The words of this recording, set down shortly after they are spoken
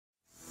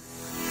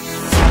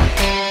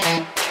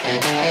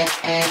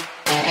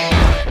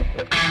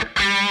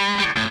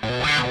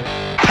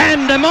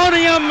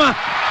Pandemonium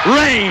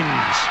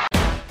reigns.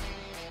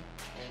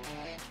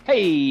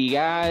 Hey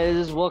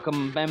guys,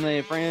 welcome family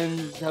and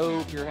friends.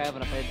 Hope you're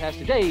having a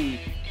fantastic day.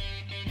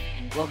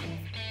 Welcome.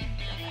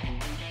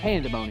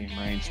 Pandemonium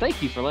reigns.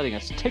 Thank you for letting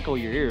us tickle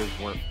your ears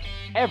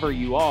wherever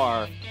you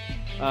are.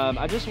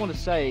 I just want to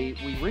say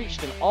we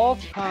reached an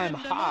all-time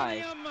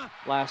high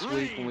last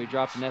week when we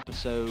dropped an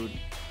episode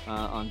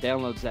on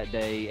downloads that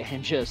day,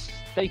 and just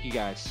thank you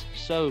guys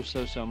so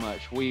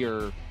much. We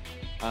are,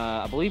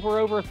 I believe we're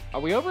over.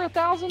 Are we over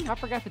 1,000? I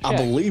forgot to check. I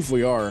believe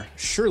we are.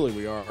 Surely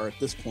we are at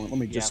this point. Let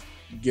me just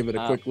give it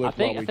a quick look.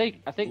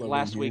 I think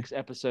last week's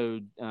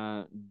episode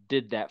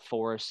did that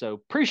for us. So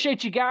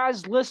appreciate you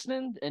guys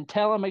listening and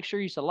telling. Make sure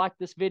you like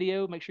this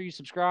video. Make sure you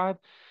subscribe.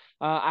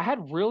 I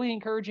had really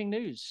encouraging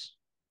news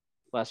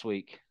last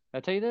week. Did I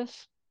tell you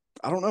this?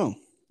 I don't know.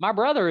 My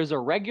brother is a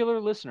regular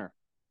listener.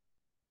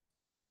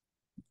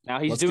 Now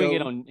he's doing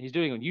it on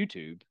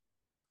YouTube.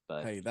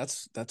 But hey,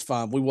 that's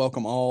fine. We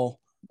welcome all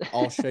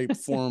shape,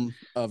 form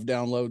of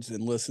downloads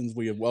and listens.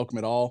 We welcome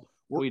it all.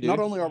 We do. Not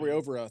only are we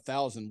over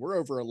 1,000, we're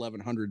over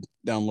 1,100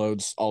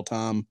 downloads all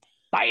time.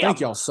 Bam! Thank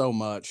y'all so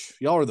much.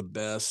 Y'all are the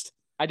best.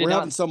 We're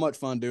having so much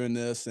fun doing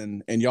this,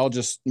 and y'all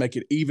just make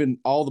it even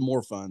all the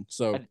more fun.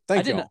 So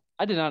thank y'all.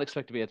 I did not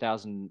expect to be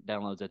 1,000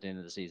 downloads at the end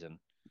of the season.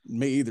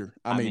 Me either.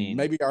 I mean,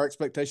 maybe our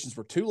expectations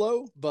were too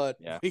low, but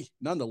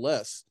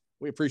nonetheless,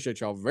 we appreciate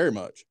y'all very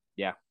much.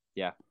 Yeah.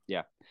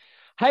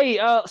 Hey,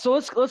 so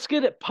let's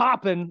get it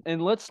popping,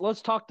 and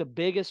let's talk the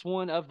biggest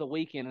one of the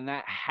weekend, and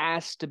that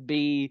has to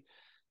be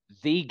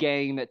the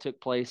game that took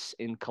place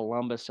in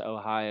Columbus,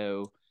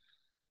 Ohio.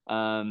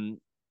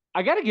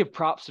 I got to give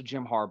props to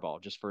Jim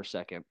Harbaugh just for a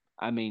second.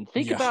 I mean,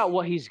 think about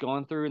what he's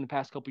gone through in the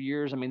past couple of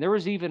years. I mean, there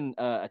was even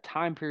a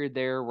time period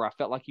there where I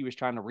felt like he was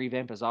trying to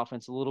revamp his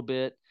offense a little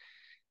bit,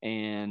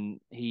 and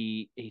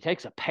he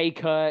takes a pay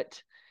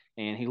cut,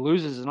 and he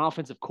loses an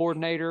offensive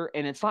coordinator,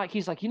 and it's like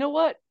he's like, you know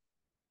what?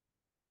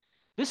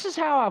 This is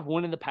how I've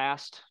won in the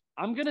past.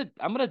 I'm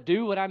gonna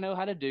do what I know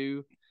how to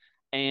do,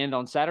 and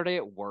on Saturday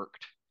it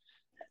worked.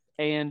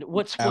 And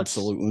what's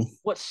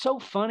so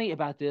funny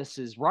about this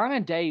is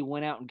Ryan Day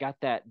went out and got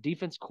that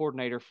defense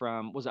coordinator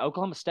from, was it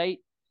Oklahoma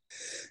State?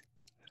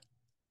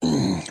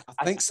 I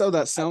think so.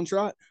 That sounds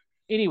right.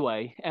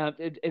 Anyway, and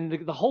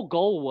the whole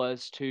goal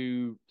was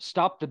to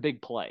stop the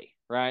big play,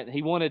 right?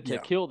 He wanted to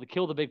kill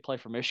the big play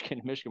for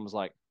Michigan. Michigan was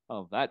like,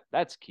 oh,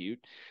 that's cute.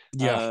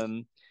 Yeah.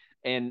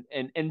 And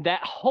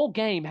that whole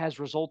game has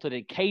resulted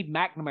in Cade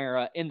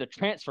McNamara in the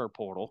transfer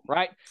portal,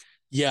 right?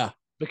 Yeah.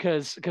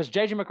 Because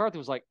JJ McCarthy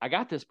was like, I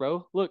got this,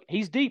 bro. Look,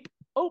 he's deep.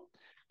 Oh,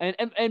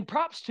 and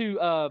props to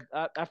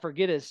I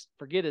forget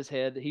his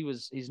head.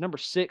 He's number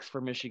 6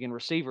 for Michigan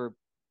receiver. Of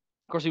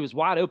course, he was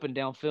wide open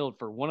downfield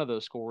for one of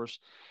those scores,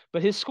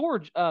 but his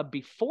score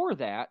before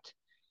that,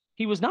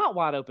 he was not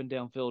wide open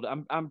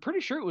downfield. I'm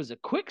pretty sure it was a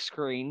quick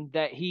screen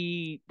that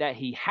he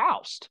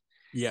housed.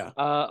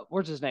 Yeah.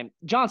 Where's his name?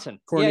 Johnson.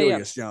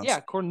 Cornelius Johnson.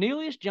 Yeah,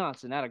 Cornelius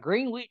Johnson out of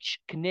Greenwich,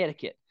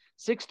 Connecticut.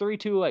 6'3",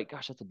 208.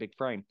 Gosh, that's a big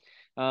frame.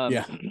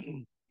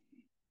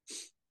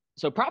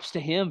 So props to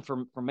him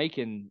for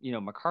making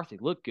McCarthy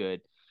look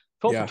good.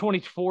 12 for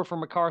 24 for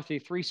McCarthy,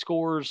 3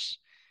 scores.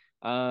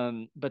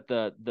 But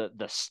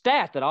the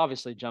stat that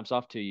obviously jumps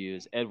off to you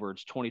is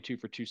Edwards 22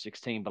 for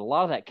 216. But a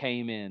lot of that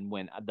came in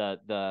when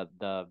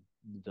the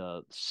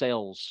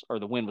sails or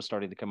the wind was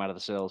starting to come out of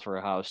the sails for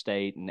Ohio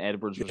State, and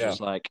Edwards was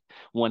just like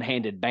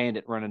one-handed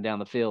bandit running down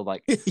the field.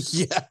 Like,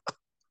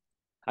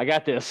 I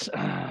got this.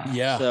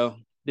 Yeah. So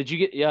did you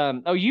get?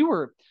 You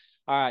were.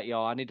 All right,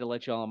 y'all. I need to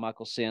let y'all on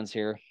Michael's sins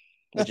here.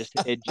 It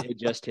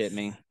just hit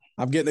me.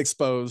 I'm getting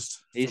exposed.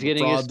 He's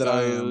getting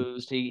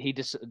exposed. He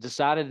just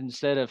decided,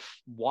 instead of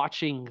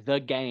watching the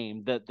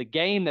game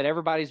that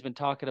everybody's been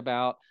talking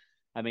about.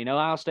 I mean,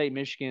 Ohio State,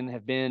 Michigan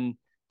have been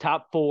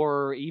top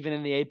 4, even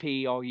in the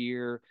AP all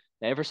year,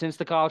 ever since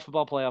the college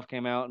football playoff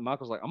came out. And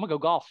Michael's like, I'm gonna go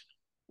golf.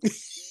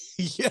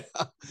 Yeah.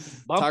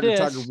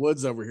 Tiger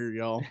Woods over here,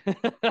 y'all.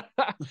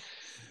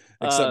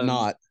 Except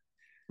not.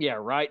 Yeah,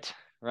 right.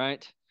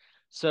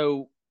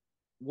 So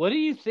what do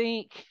you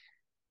think?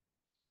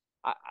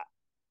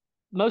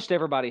 Most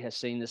everybody has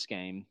seen this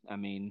game. I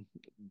mean,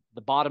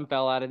 the bottom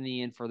fell out in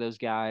the end for those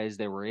guys.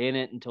 They were in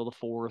it until the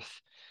 4th.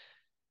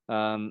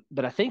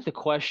 But I think the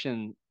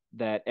question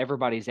that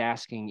everybody's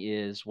asking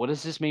is, what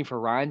does this mean for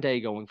Ryan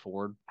Day going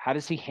forward? How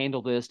does he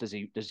handle this? Does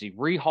he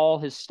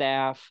rehaul his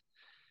staff?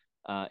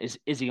 Is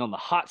he on the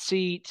hot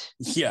seat?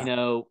 Yeah.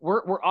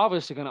 We're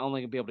obviously going to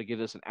only be able to give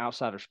this an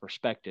outsider's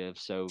perspective.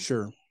 So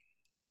sure.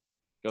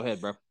 Go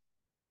ahead, bro.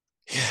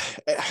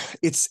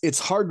 It's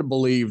hard to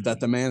believe that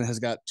the man has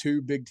got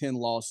 2 Big Ten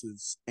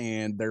losses,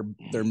 and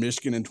they're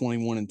Michigan in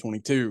 21 and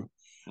 22.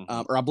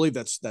 Or I believe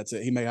that's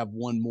it. He may have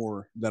one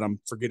more that I'm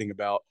forgetting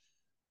about.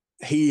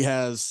 He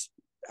has,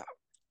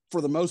 for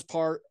the most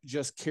part,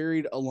 just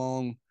carried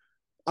along.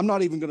 I'm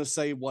not even going to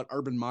say what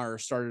Urban Meyer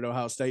started at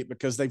Ohio State,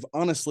 because they've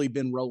honestly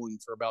been rolling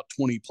for about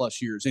 20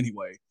 plus years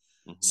anyway.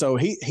 So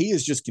he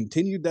has just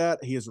continued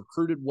that. He has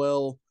recruited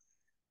well.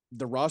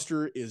 the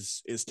roster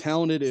is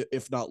talented,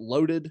 if not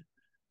loaded.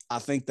 I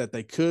think that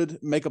they could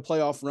make a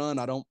playoff run.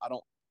 I don't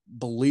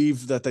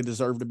believe that they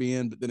deserve to be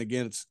in, but then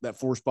again, it's that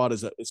 4 spot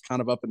is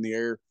kind of up in the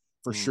air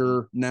for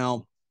sure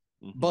now.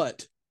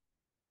 But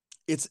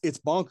it's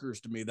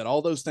bonkers to me that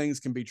all those things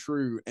can be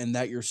true and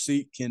that your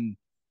seat can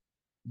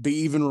be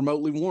even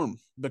remotely warm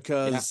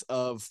because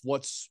of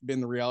what's been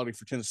the reality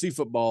for Tennessee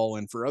football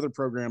and for other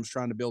programs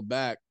trying to build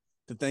back,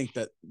 to think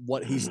that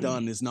what he's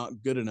done is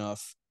not good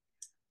enough.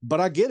 But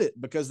I get it,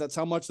 because that's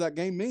how much that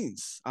game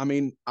means. I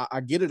mean,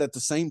 I get it at the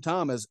same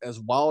time, as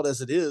wild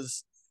as it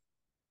is.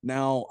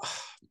 Now,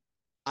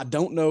 I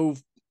don't know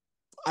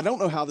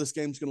how this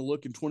game's going to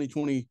look in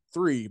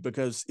 2023,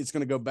 because it's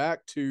going to go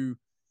back to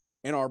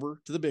Ann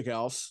Arbor, to the Big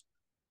House.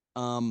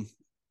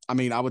 I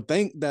mean, I would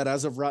think that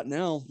as of right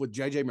now, with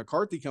J.J.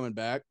 McCarthy coming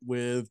back,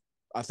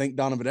 I think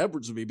Donovan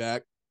Edwards will be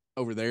back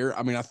over there.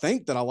 I mean, I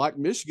think that I like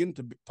Michigan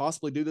to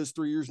possibly do this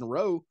 3 years in a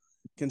row,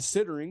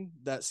 considering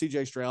that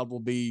C.J. Stroud will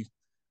be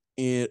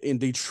in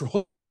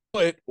Detroit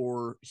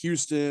or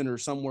Houston or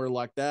somewhere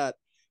like that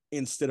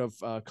instead of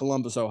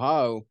Columbus,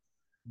 Ohio.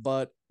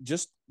 But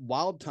just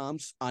wild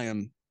times. I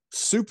am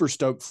super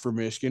stoked for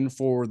Michigan,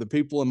 for the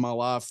people in my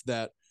life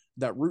that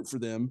root for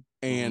them,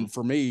 and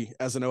for me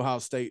as an Ohio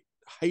State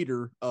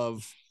hater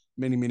of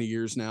many, many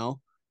years now.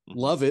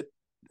 Love it.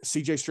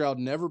 CJ Stroud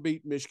never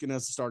beat Michigan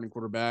as a starting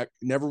quarterback,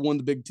 never won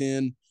the Big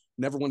Ten,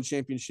 never won a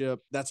championship.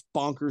 That's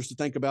bonkers to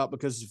think about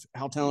because of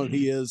how talented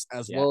he is,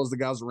 as well as the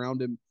guys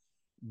around him.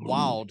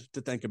 Wild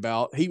to think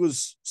about. He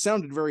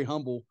sounded very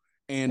humble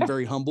and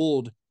very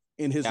humbled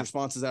in his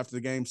responses after the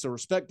game. So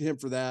respect to him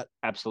for that.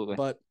 Absolutely.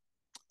 But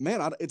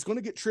man, it's going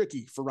to get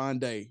tricky for Ryan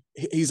Day.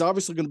 He's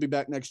obviously going to be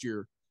back next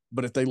year,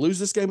 but if they lose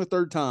this game a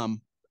third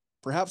time,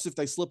 perhaps if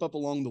they slip up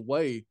along the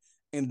way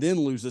and then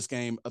lose this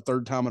game a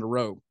third time in a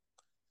row,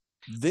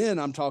 then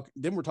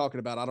we're talking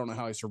about, I don't know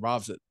how he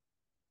survives it.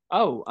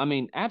 Oh, I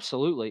mean,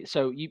 absolutely.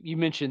 So you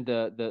mentioned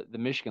the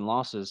Michigan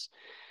losses,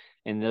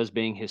 and those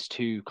being his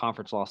 2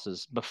 conference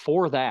losses.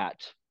 Before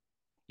that,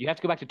 you have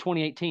to go back to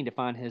 2018 to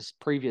find his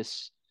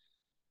previous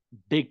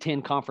Big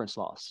Ten conference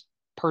loss.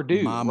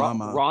 Purdue,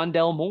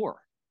 Rondell Moore.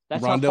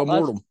 That's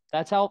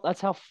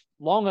how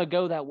long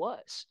ago that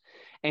was.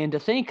 And to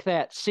think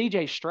that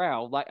C.J.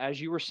 Stroud, like as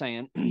you were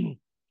saying,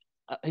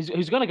 he's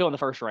going to go in the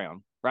first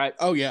round, right?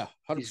 Oh yeah,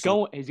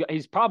 100%.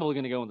 He's probably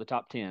going to go in the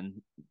top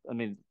 10. I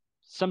mean,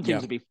 some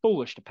teams would be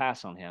foolish to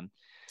pass on him.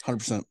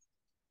 100%.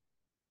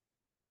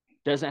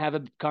 Doesn't have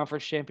a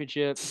conference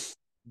championship.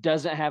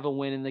 Doesn't have a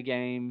win in the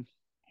game.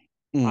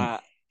 I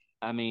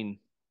mean,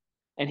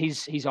 and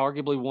he's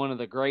arguably one of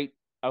the great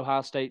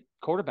Ohio State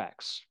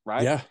quarterbacks,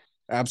 right? Yeah,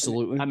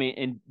 absolutely. I mean,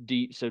 and do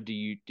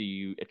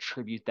you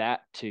attribute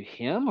that to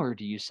him, or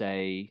do you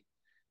say,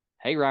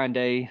 "Hey, Ryan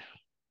Day,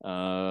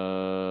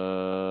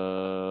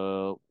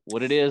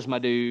 what it is, my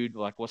dude?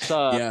 Like, what's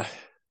up?" Yeah.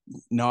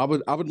 No, I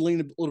would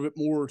lean a little bit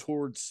more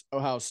towards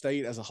Ohio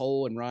State as a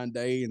whole and Ryan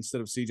Day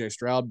instead of C.J.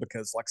 Stroud,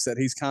 because, like I said,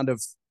 he's kind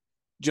of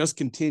just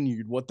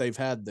continued what they've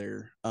had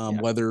there,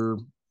 whether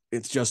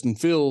it's Justin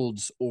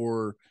Fields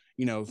or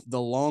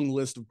the long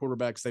list of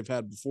quarterbacks they've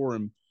had before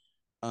him.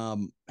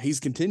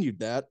 He's continued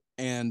that,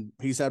 and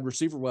he's had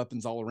receiver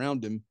weapons all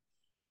around him.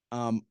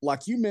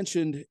 Like you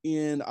mentioned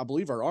in, I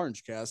believe, our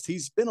Orange Cast,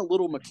 he's been a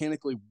little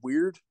mechanically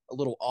weird, a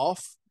little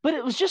off. But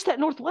it was just that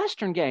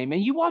Northwestern game,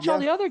 and you watch all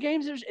the other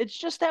games, it's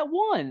just that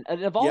one.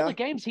 Of all the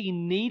games he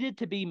needed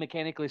to be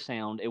mechanically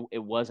sound, it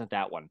wasn't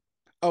that one.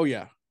 Oh,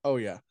 yeah.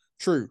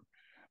 True.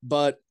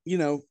 But,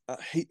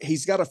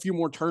 he's got a few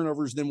more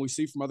turnovers than we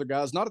see from other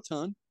guys. Not a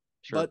ton,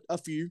 but a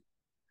few.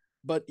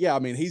 But, yeah, I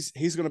mean, he's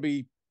going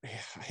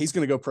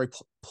to go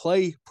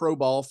play pro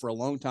ball for a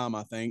long time,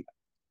 I think,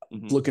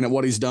 looking at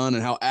what he's done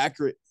and how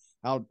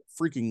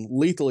freaking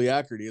lethally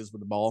accurate he is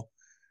with the ball.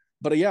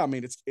 But yeah, I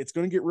mean, it's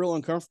going to get real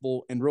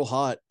uncomfortable and real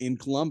hot in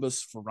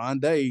Columbus for Ryan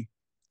Day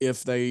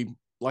if they,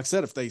 like I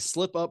said, if they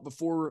slip up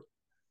before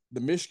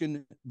the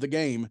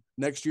game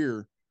next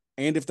year,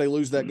 and if they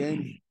lose that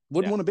game,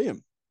 wouldn't want to be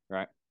him.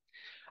 Right.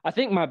 I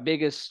think my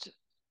biggest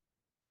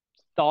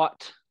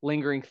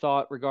lingering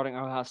thought regarding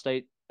Ohio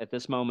State at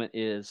this moment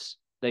is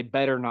they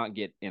better not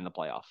get in the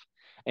playoff.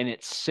 And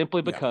it's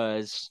simply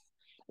because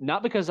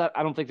not because I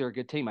don't think they're a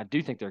good team. I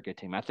do think they're a good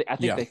team. I think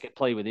they could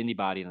play with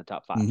anybody in the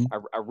top 5.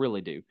 I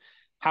really do.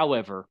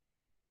 However,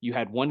 you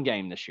had one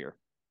game this year,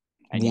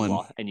 and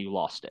you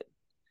lost it.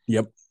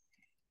 Yep.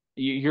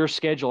 Your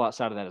schedule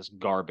outside of that is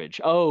garbage.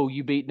 Oh,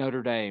 you beat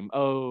Notre Dame.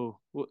 Oh,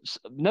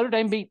 Notre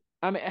Dame beat.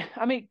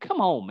 I mean,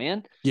 come on,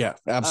 man. Yeah,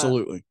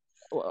 absolutely.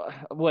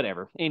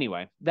 Whatever.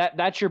 Anyway,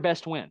 that's your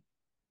best win.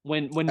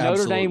 When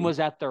Notre Dame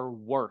was at their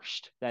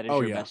worst, that is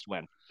your best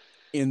win.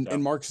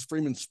 In Marcus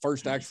Freeman's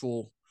first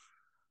actual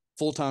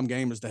full-time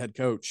game as the head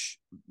coach,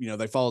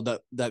 they followed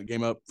that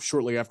game up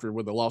shortly after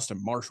with a loss to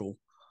Marshall.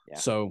 Yeah.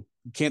 So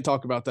you can't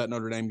talk about that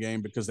Notre Dame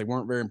game because they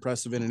weren't very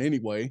impressive in it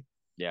anyway.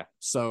 Yeah.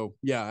 So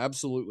yeah,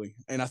 absolutely.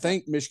 And I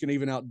think Michigan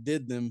even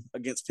outdid them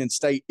against Penn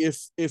State.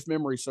 If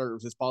memory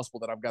serves, it's possible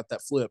that I've got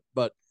that flip,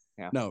 but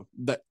no,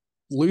 that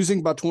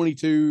losing by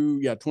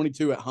 22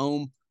 at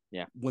home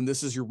Yeah. When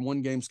this is your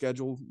 1-game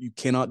schedule, you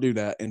cannot do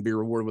that and be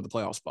rewarded with a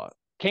playoff spot.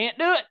 Can't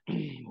do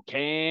it.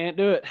 Can't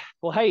do it.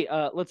 Well, hey,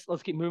 let's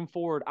keep moving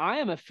forward. I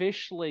am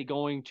officially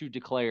going to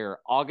declare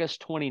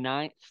August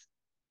 29th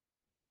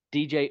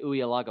DJ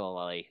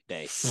Uiagalelei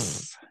Day.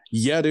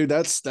 Yeah, dude,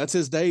 that's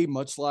his day.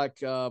 Much like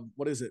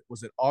what is it?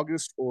 Was it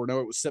August or no?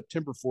 It was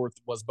September 4th.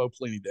 Was Bo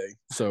Pelini Day.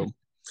 So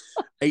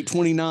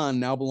 829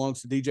 now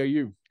belongs to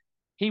DJU.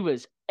 He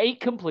was 8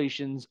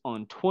 completions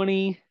on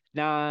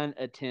 29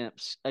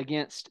 attempts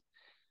against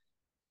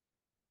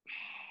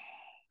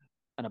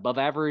an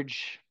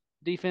above-average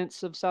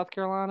defense of South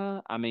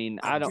Carolina. I mean,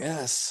 I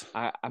guess.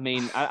 I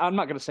mean, I'm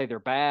not going to say they're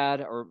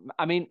bad, or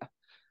I mean,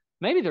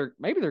 maybe they're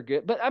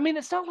good, but I mean,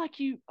 it's not like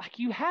you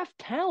have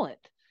talent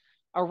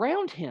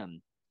around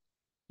him.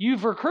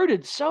 You've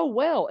recruited so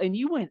well, and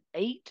you went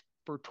 8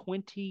 for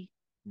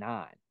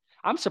 29.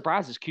 I'm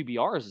surprised his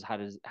QBR is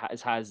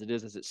as high as it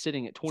is, as it's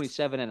sitting at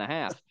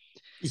 27.5.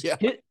 Yeah.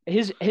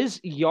 His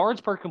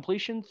yards per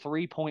completion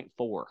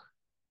 3.4.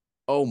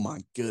 Oh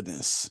my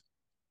goodness.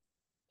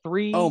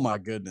 3. Oh my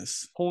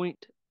goodness.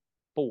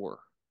 0.4.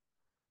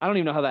 I don't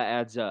even know how that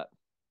adds up.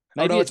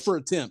 Maybe it's per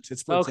attempt.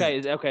 It's per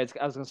attempt. Okay.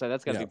 I was gonna say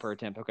that's got to be per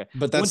attempt. Okay,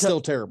 but that's still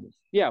terrible.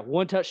 Yeah,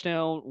 1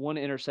 touchdown, 1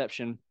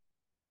 interception.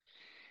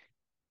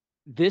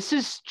 This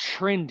is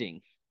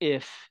trending.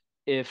 If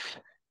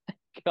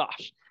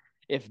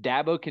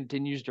Dabo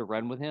continues to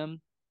run with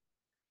him,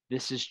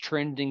 this is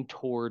trending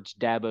towards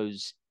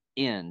Dabo's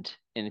end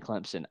in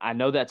Clemson. I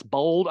know that's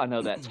bold. I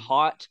know that's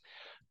hot.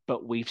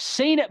 But we've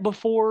seen it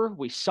before.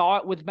 We saw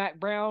it with Mac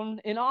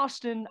Brown in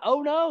Austin.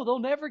 Oh, no, they'll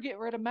never get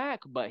rid of Mac.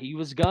 But he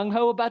was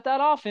gung-ho about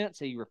that offense.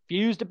 He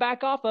refused to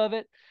back off of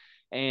it.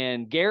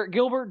 And Garrett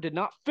Gilbert did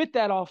not fit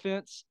that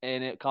offense,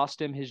 and it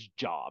cost him his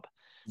job.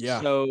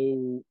 Yeah.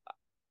 So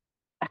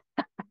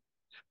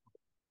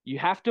you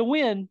have to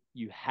win.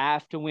 You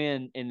have to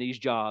win in these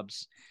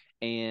jobs.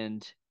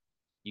 And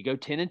you go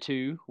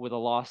 10-2 with a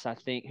loss, I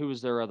think. Who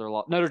was their other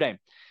loss? Notre Dame.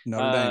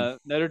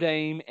 Notre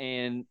Dame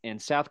and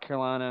South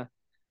Carolina.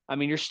 I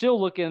mean, you're still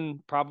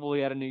looking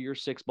probably at a New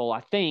Year's Six bowl,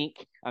 I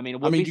think. I mean,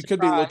 you could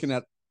be looking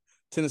at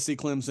Tennessee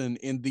Clemson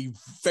in the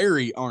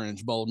very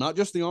Orange Bowl, not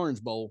just the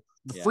Orange Bowl,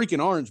 the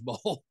freaking Orange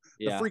Bowl,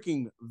 the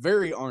freaking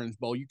very Orange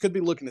Bowl. You could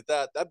be looking at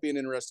that. That'd be an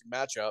interesting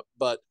matchup.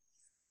 But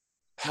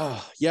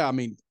yeah, I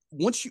mean,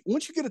 once you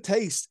get a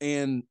taste,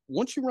 and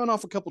once you run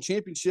off a couple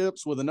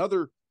championships with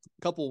another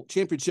couple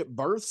championship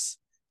berths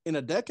in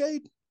a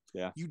decade,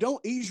 you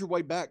don't ease your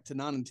way back to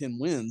 9 and 10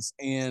 wins,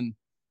 and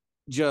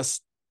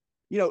just,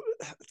 you know,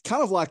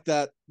 kind of like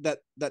that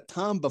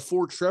time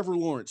before Trevor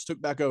Lawrence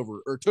took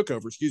over,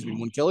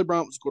 when Kelly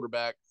Bryant was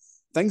quarterback,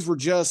 things were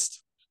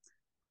just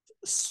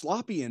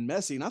sloppy and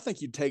messy. And I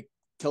think you'd take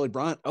Kelly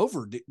Bryant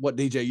over what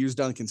DJU's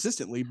done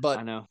consistently, but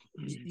I know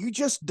you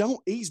just don't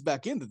ease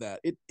back into that.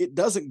 It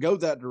doesn't go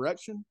that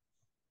direction.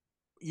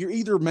 You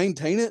either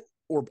maintain it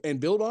and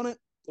build on it,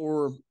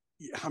 or,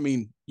 I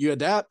mean, you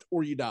adapt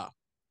or you die.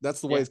 That's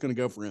the way it's going to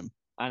go for him.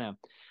 I know.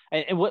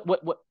 And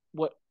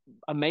what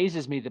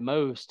amazes me the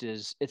most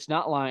is it's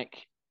not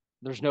like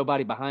there's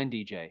nobody behind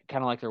DJ,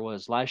 kind of like there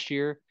was last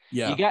year.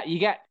 Yeah. You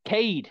got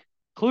Cade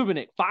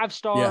Klubenik,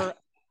 5-star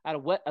out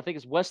of I think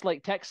it's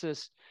Westlake,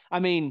 Texas. I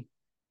mean,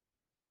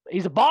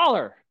 he's a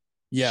baller.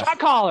 Yeah. Shot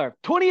caller,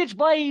 20-inch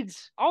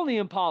blades on the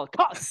Impala.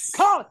 Call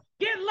it.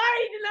 Get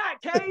laid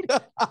tonight, Cade.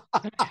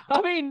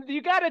 I mean,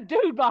 you got a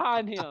dude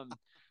behind him.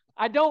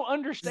 I don't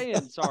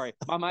understand. Sorry,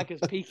 my mic is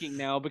peaking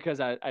now because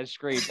I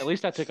screamed. At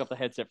least I took off the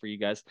headset for you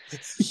guys.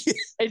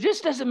 It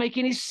just doesn't make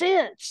any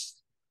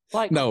sense.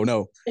 Like,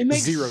 no, it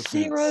makes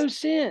zero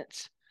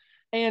sense.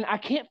 And I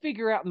can't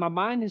figure out. My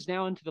mind is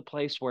now into the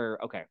place where,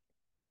 okay,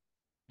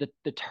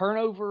 the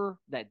turnover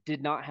that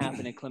did not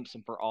happen in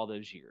Clemson for all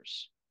those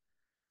years,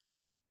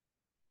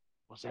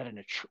 was that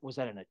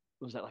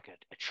like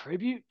a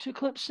tribute to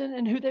Clemson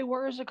and who they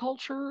were as a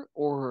culture,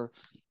 or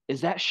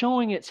is that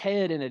showing its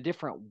head in a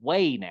different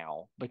way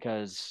now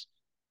because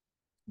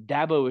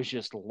Dabo is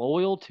just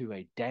loyal to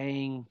a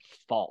dang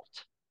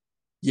fault?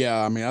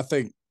 Yeah, I mean, I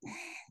think,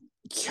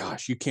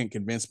 gosh, you can't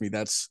convince me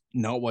that's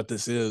not what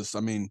this is.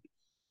 I mean,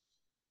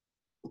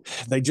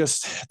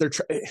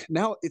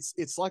 now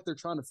it's like they're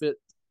trying to fit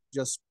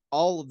just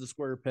all of the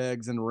square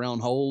pegs into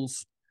round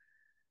holes.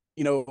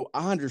 You know,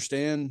 I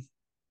understand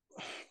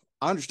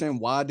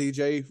why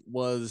DJ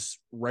was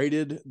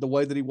rated the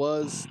way that he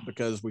was,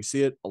 because we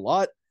see it a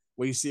lot.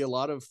 We see a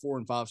lot of 4-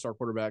 and 5-star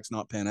quarterbacks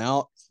not pan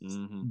out,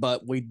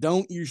 but we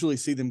don't usually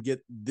see them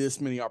get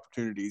this many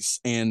opportunities.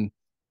 And, you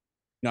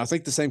know, I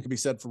think the same could be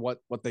said for what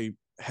they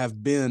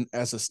have been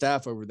as a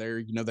staff over there.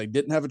 You know, they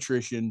didn't have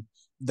attrition.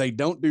 They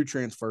don't do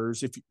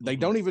transfers. They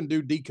don't even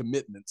do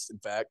decommitments. In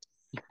fact,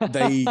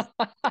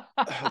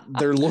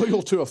 they're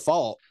loyal to a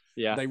fault.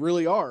 Yeah, they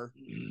really are.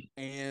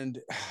 And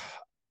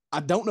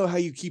I don't know how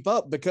you keep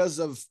up because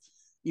of,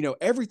 you know,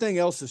 everything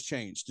else has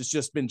changed. It's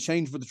just been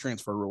changed with the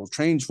transfer rules,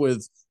 changed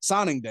with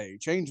signing day,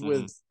 changed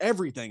with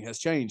everything has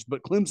changed.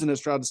 But Clemson has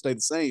tried to stay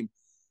the same.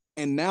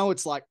 And now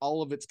it's like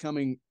all of it's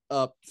coming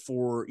up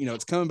for, you know,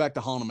 it's coming back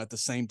to haunt them at the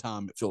same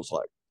time, it feels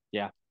like.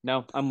 Yeah,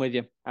 no, I'm with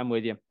you.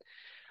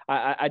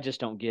 I just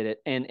don't get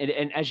it. And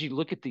as you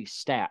look at these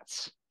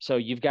stats, so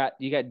you got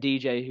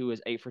DJ who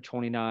is 8 for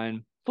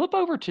 29. Flip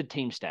over to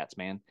team stats,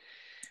 man.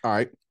 All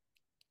right.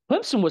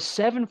 Clemson was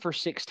 7 for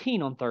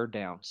 16 on third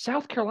down.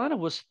 South Carolina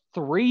was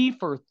 3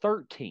 for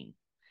 13.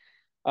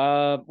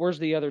 Where's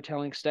the other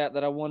telling stat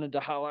that I wanted to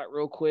highlight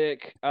real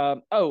quick?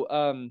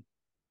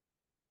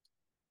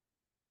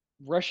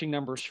 Rushing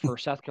numbers for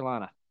South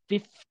Carolina,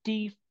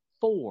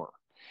 54.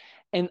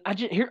 And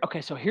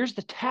so here's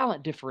the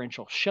talent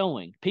differential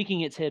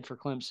peeking its head for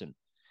Clemson.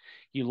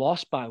 You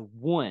lost by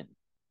 1.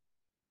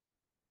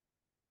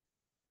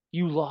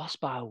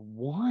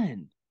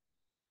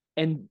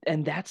 And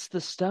that's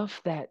the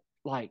stuff that,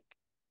 like,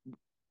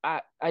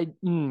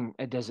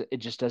 it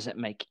just doesn't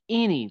make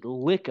any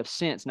lick of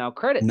sense. Now,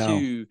 credit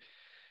to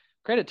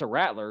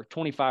Rattler,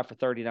 25 for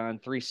 39,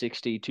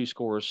 360, 2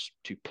 scores,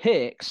 2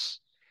 picks.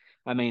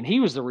 I mean, he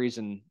was the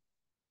reason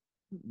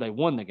they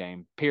won the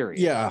game,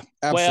 period. Yeah,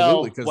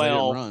 absolutely, because they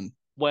didn't run.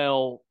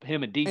 Well,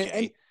 him and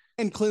DJ.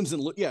 And Clemson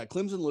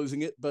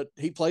losing it, but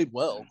he played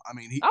well. I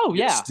mean,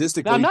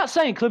 statistically. Now, I'm not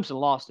saying Clemson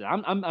lost it.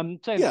 I'm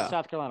saying that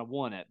South Carolina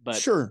won it, but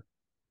sure.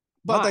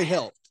 But they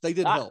helped. They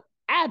did help.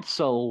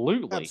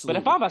 Absolutely. But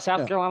if I'm a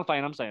South Carolina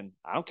fan, I'm saying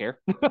I don't care.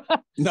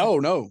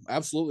 No,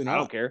 absolutely not. I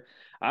don't care.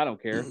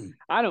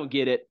 I don't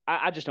get it.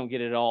 I just don't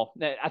get it at all.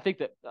 I think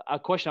that a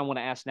question I want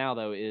to ask now,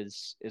 though,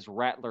 is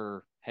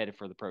Rattler headed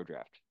for the pro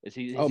draft? Is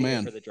he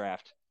headed for the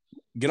draft?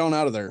 Get on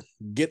out of there.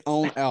 Get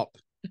on out.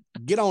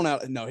 Get on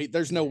out. No,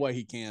 there's no way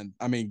he can.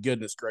 I mean,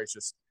 goodness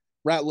gracious.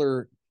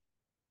 Rattler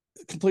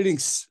completing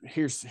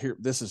here.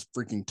 This is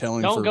freaking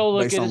telling. Don't go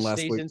look at his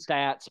season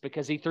stats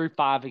because he threw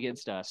 5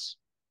 against us.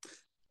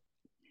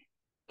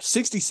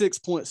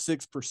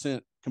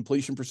 66.6%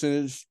 completion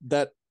percentage.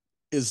 That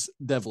is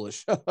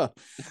devilish.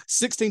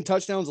 16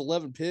 touchdowns,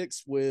 11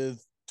 picks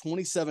with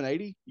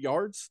 2,780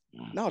 yards.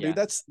 No, dude,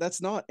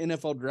 that's not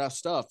NFL draft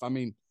stuff. I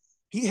mean,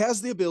 he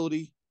has the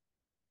ability.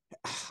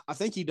 I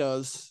think he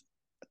does.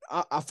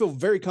 I feel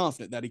very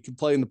confident that he can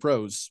play in the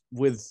pros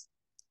with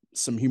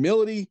some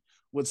humility,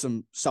 with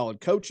some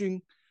solid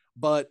coaching,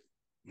 but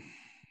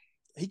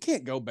he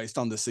can't go based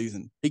on this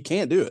season. He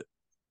can't do it.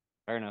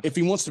 Fair enough. If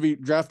he wants to be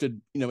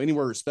drafted,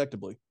 anywhere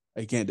respectably,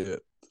 he can't do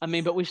it. I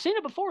mean, but we've seen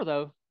it before,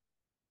 though.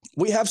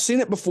 We have seen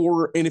it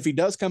before, and if he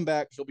does come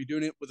back, he'll be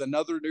doing it with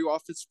another new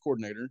offensive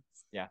coordinator.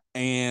 Yeah.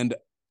 And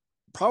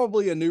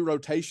probably a new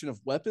rotation of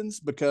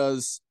weapons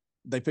because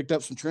they picked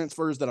up some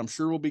transfers that I'm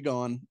sure will be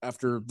gone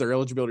after their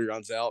eligibility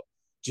runs out.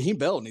 Jaheim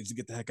Bell needs to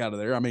get the heck out of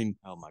there. I mean,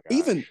 oh my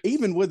gosh.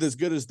 even with as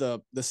good as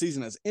the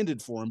season has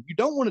ended for him, you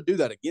don't want to do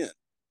that again.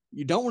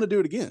 You don't want to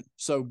do it again.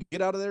 So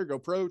get out of there, go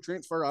pro,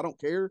 transfer. I don't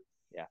care.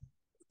 Yeah.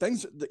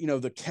 Things,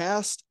 the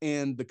cast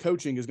and the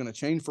coaching is going to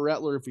change for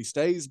Rattler if he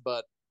stays,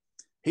 but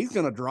he's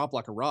going to drop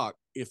like a rock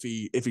if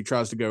he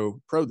tries to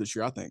go pro this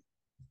year, I think.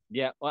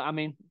 Yeah, well, I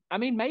mean,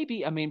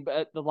 maybe. I mean,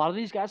 but a lot of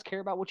these guys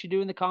care about what you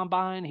do in the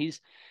combine.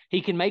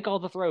 He can make all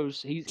the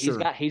throws. He's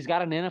got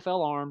an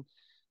NFL arm.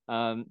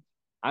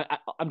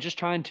 I'm just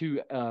trying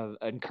to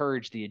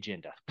encourage the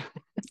agenda.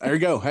 There you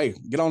go. Hey,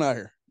 get on out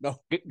here.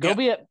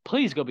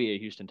 Please go be a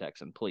Houston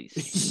Texan,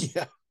 please.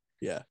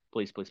 Yeah.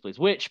 Please.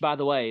 Which, by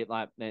the way,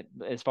 like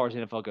as far as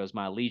NFL goes,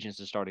 my allegiance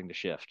is starting to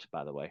shift.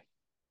 By the way.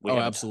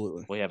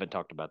 Absolutely. We haven't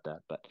talked about that,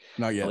 but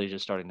not yet.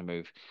 Allegiance starting to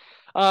move.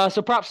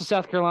 So props to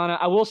South Carolina.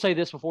 I will say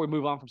this before we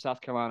move on from South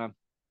Carolina.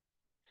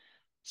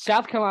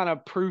 South Carolina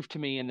proved to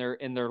me in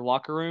their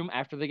locker room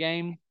after the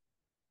game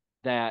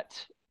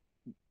that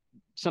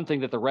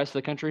something that the rest of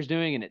the country is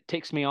doing, and it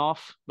ticks me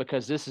off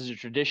because this is a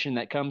tradition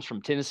that comes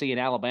from Tennessee and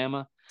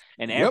Alabama,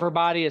 and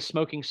everybody is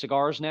smoking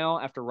cigars now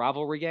after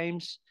rivalry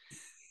games.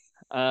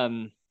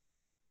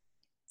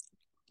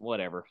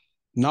 Whatever.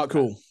 Not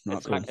cool.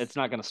 It's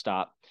not going to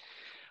stop.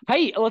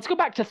 Hey, let's go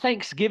back to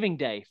Thanksgiving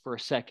Day for a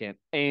second,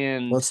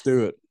 and let's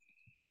do it.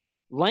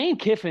 Lane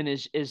Kiffin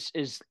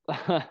is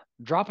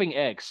dropping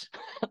eggs,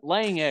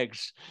 laying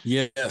eggs.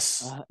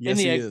 Yes, in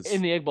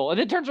the egg bowl, and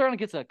then turns around and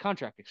gets a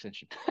contract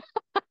extension.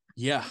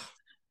 Yeah.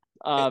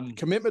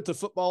 Commitment to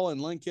football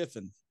and Lane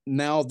Kiffin.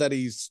 Now that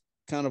he's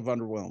kind of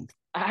underwhelmed.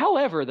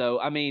 However, though,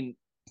 I mean,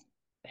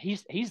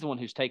 he's the one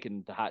who's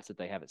taken the heights that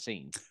they haven't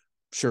seen.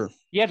 Sure.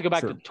 You have to go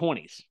back to the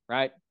 20s,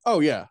 right? Oh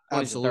yeah, 20s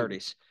absolutely.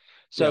 and 30s.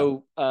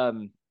 So,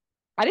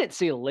 I didn't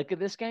see a lick of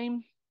this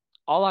game.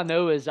 All I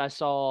know is I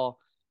saw,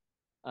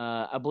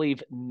 I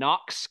believe,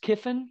 Knox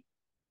Kiffin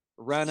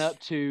run up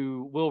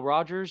to Will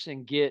Rogers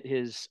and get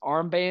his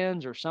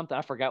armbands or something.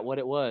 I forgot what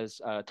it was.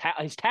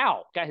 His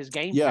towel, got his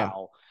game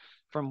towel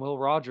from Will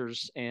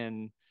Rogers,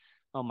 and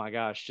oh my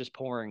gosh, just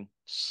pouring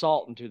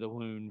salt into the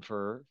wound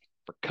for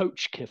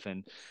Coach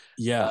Kiffin.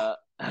 Yeah.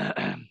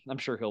 I'm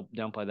sure he'll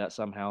downplay that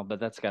somehow,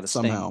 but that's got to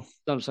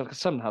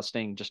somehow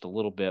sting just a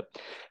little bit.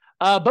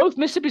 Both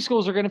Mississippi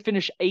schools are going to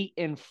finish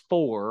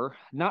 8-4.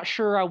 Not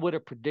sure I would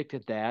have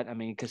predicted that. I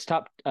mean, because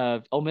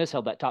Ole Miss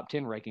held that top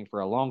 10 ranking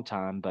for a long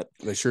time, but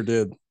they sure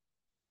did.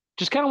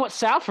 Just kind of went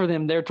south for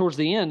them there towards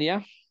the end.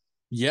 Yeah.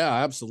 Yeah,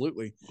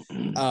 absolutely.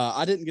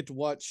 I didn't get to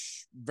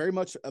watch very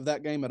much of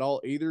that game at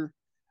all either.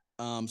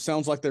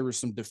 Sounds like there was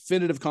some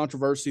definitive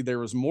controversy. There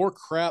was more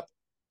crap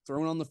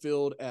thrown on the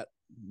field at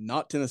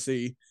not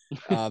Tennessee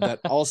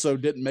that also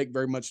didn't make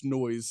very much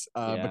noise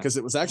because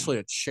it was actually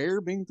a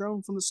chair being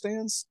thrown from the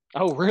stands.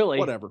 Oh, really?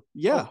 Whatever.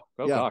 Yeah.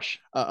 Oh gosh.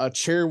 A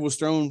chair was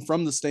thrown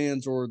from the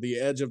stands or the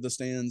edge of the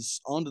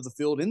stands onto the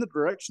field in the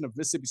direction of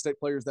Mississippi State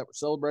players that were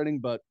celebrating.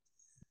 But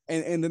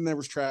and then there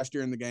was trash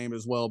during the game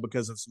as well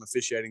because of some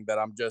officiating that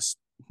I'm just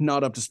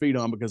not up to speed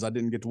on because I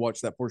didn't get to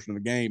watch that portion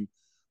of the game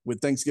with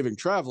Thanksgiving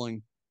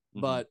traveling.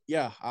 But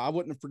yeah, I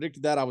wouldn't have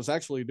predicted that. I was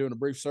actually doing a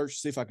brief search to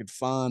see if I could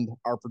find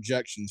our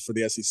projections for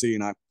the SEC,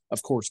 and I,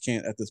 of course,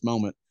 can't at this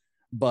moment.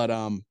 But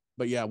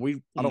yeah,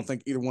 I don't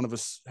think either one of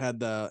us had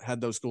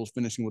those schools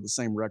finishing with the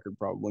same record,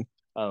 probably.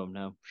 Oh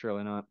no,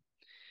 surely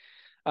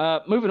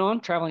not. Moving on,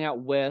 traveling out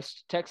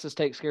west, Texas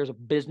takes care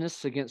of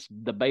business against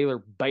the Baylor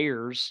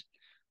Bears.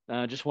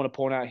 Just want to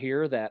point out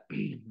here that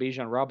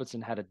Bijan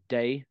Robinson had a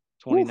day,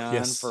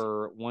 29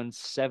 for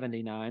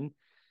 179.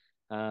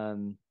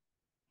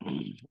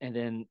 And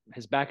then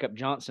his backup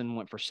Johnson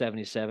went for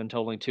 77,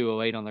 totaling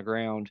 208 on the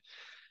ground.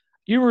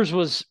 Ewers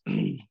was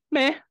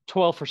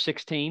 12 for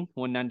 16,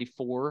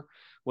 194.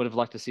 Would have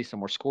liked to see some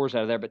more scores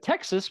out of there. But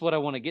Texas, what I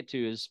want to get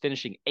to is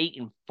finishing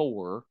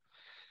 8-4.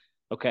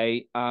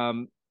 Okay.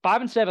 5-7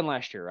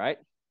 last year, right?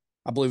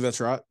 I believe that's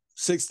right.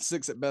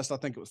 6-6 at best. I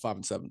think it was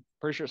 5-7.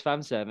 Pretty sure it's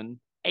 5-7.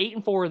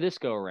 8-4 this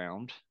go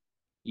around.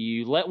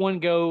 You let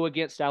one go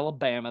against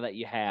Alabama that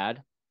you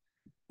had.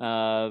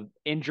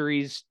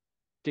 Injuries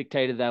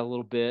dictated that a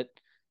little bit.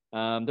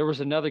 There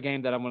was another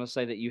game that I'm going to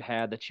say that you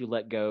had that you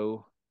let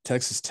go.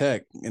 Texas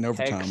Tech in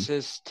overtime.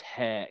 Texas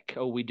Tech.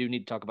 Oh, we do need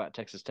to talk about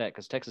Texas Tech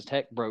because Texas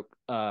Tech broke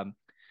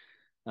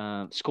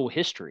school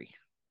history.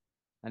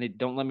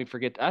 Don't let me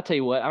forget. I tell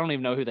you what, I don't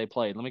even know who they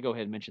played. Let me go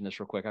ahead and mention this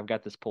real quick. I've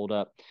got this pulled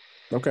up.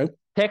 Okay.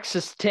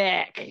 Texas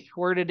Tech.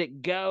 Where did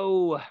it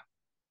go?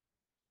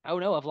 Oh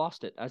no, I've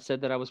lost it. I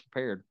said that I was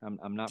prepared.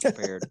 I'm not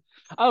prepared.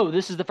 Oh,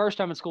 this is the first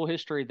time in school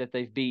history that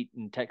they've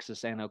beaten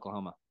Texas and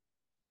Oklahoma.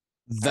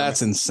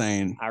 That's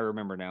insane. I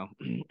remember now.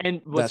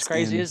 And what's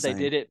crazy is they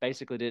did it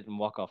in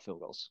walk-off field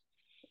goals.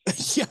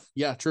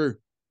 Yeah, true.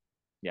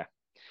 Yeah.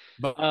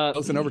 But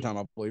both in overtime,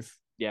 I believe.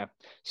 Yeah.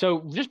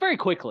 So just very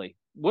quickly,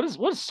 what is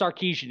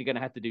Sarkisian going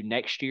to have to do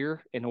next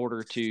year in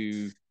order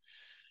to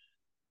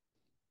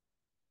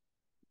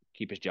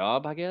keep his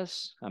job, I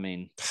guess? I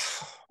mean,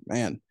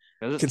 man,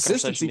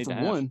 consistency for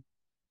one.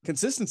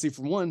 Consistency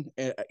for one.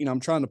 I'm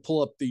trying to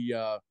pull up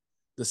the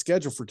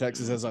schedule for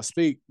Texas as I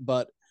speak,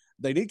 but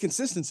they need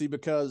consistency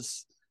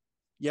because,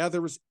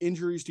 there was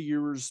injuries to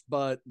Ewers,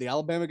 but the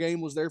Alabama game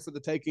was there for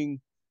the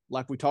taking.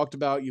 Like we talked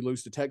about, you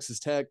lose to Texas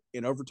Tech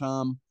in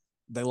overtime.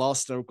 They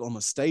lost to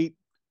Oklahoma State,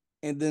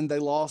 and then they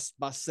lost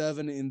by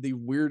 7 in the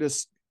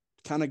weirdest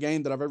kind of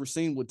game that I've ever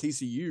seen with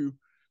TCU.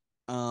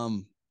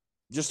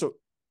 Just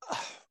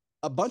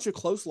a bunch of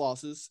close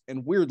losses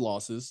and weird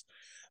losses,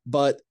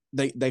 but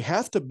they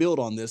have to build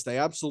on this. They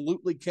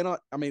absolutely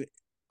cannot. I mean,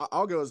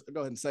 I'll go ahead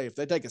and say if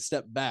they take a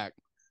step back,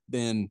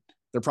 then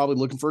they're probably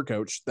looking for a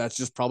coach. That's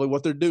just probably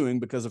what they're doing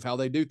because of how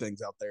they do things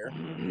out there.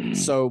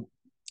 So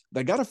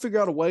they got to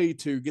figure out a way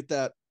to get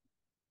that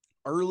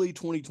early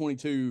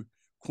 2022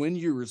 Quinn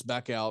Ewers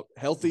back out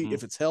healthy.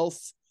 If it's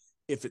health,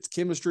 if it's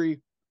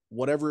chemistry,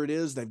 whatever it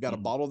is, they've got to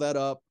bottle that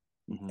up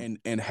and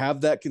have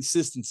that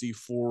consistency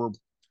for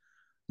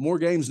more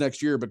games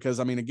next year. Because,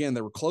 I mean, again,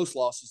 there were close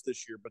losses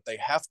this year, but they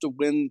have to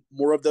win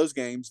more of those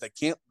games. They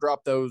can't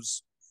drop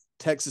those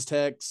Texas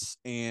Techs,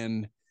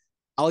 and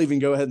I'll even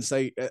go ahead and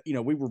say,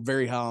 we were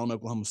very high on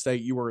Oklahoma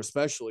State. You were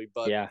especially,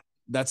 but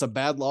that's a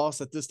bad loss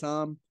at this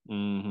time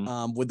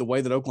with the way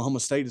that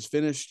Oklahoma State is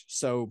finished.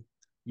 So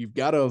you've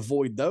got to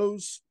avoid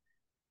those.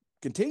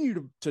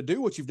 Continue to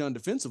do what you've done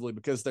defensively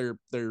because their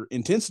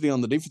intensity on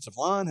the defensive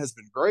line has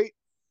been great.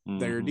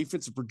 Their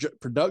defensive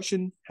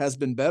production has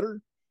been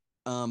better.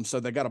 So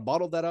they got to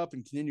bottle that up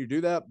and continue to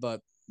do that,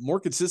 but more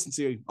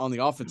consistency on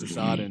the offensive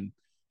side and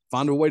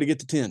find a way to get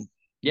to 10.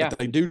 Yeah. But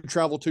they do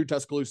travel to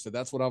Tuscaloosa.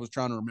 That's what I was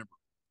trying to remember.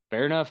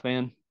 Fair enough,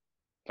 man.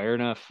 Fair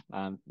enough.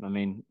 I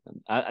mean,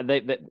 I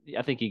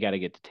think you got to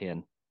get to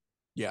 10.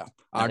 Yeah,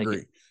 I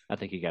agree. I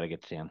think you got to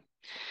get to 10.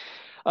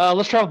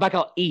 Let's travel back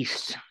out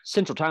east,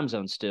 Central Time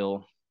Zone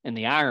still, in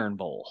the Iron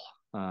Bowl.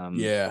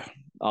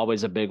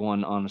 Always a big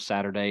one on a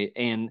Saturday.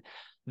 And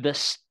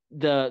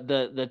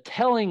the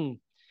telling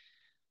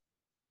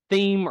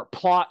theme or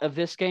plot of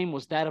this game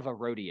was that of a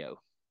rodeo.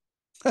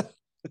 The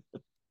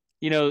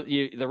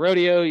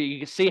rodeo, you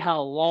can see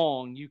how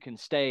long you can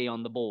stay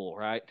on the bull,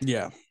 right?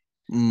 Yeah.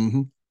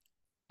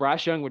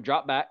 Bryce Young would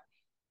drop back.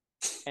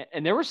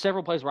 And there were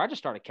several plays where I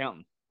just started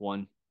counting.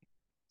 1,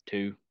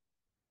 2,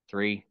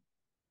 3,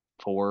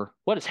 4.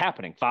 What is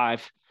happening?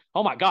 5.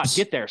 Oh, my God.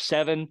 Get there.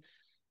 7,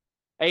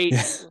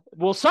 8.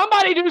 Will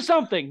somebody do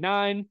something?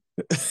 9.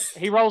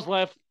 He rolls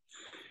left.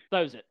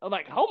 Throws it. I'm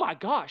like, oh, my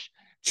gosh.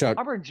 Chuck.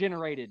 Auburn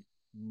generated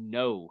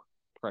no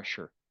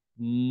pressure.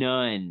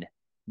 None.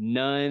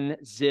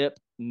 Zip.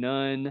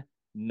 None.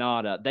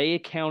 Nada. They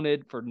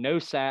accounted for no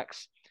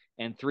sacks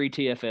and 3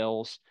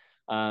 TFLs.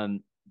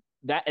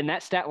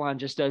 That stat line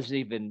just doesn't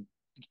even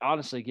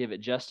honestly give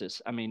it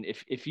justice. I mean,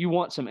 if you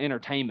want some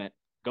entertainment,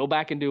 go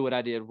back and do what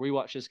I did,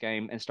 rewatch this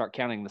game and start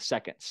counting the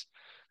seconds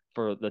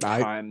for the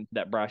time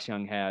that Bryce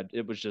Young had.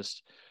 It was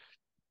just,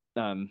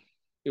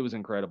 it was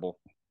incredible.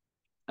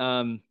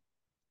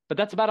 But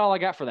that's about all I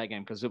got for that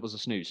game because it was a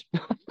snooze.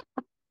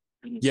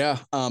 Yeah.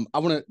 I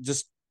want to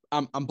just,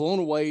 I'm blown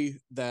away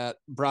that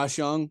Bryce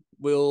Young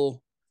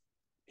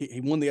he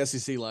won the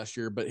SEC last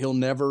year, but he'll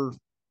never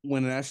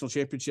win a national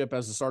championship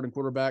as a starting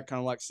quarterback, kind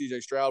of like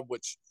CJ Stroud,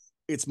 which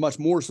it's much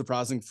more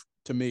surprising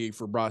to me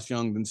for Bryce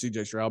Young than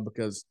CJ Stroud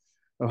because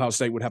Ohio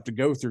State would have to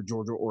go through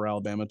Georgia or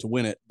Alabama to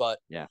win it. But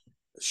yeah,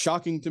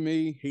 shocking to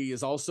me. He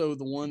is also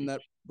the one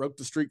that broke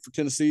the streak for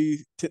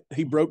Tennessee.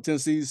 He broke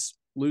Tennessee's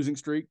losing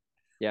streak,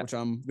 which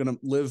I'm going to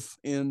live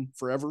in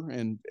forever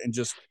and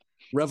just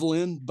revel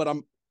in. But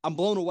I'm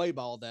blown away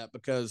by all that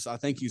because I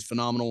think he's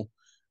phenomenal.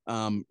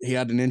 He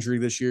had an injury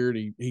this year.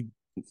 He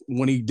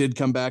when he did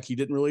come back, he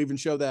didn't really even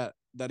show that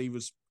he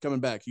was coming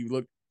back. He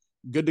looked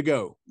good to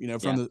go,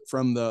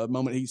 from the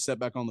moment he stepped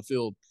back on the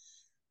field.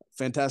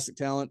 Fantastic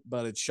talent,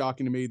 but it's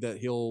shocking to me that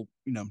he'll,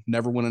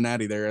 never win a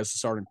natty there as a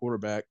starting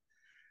quarterback.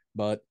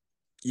 But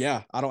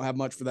yeah, I don't have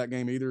much for that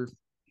game either.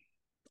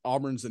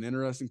 Auburn's an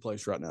interesting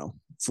place right now,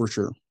 for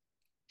sure.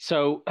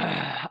 So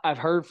I've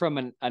heard from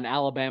an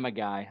Alabama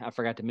guy, I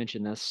forgot to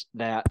mention this,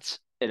 that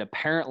it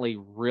apparently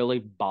really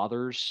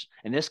bothers.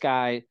 And this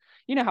guy,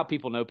 you know how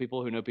people know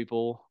people who know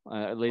people,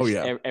 at least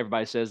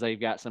everybody says they've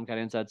got some kind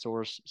of inside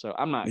source. So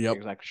I'm not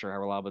exactly sure how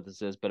reliable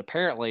this is, but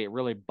apparently it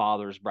really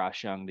bothers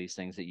Bryce Young, these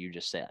things that you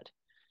just said.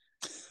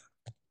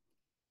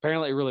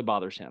 Apparently it really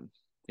bothers him.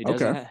 He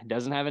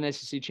doesn't have an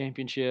SEC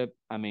championship.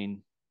 I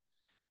mean,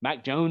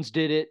 Mac Jones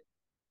did it.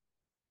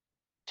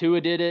 Tua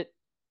did it.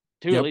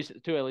 Tua at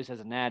least has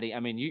a natty.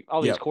 I mean,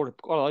 all these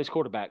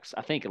quarterbacks,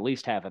 I think, at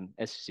least have an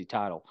SEC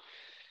title.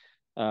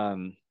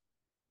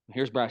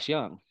 Here's Bryce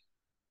Young,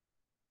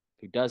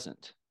 who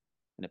doesn't,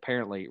 and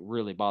apparently it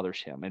really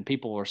bothers him. And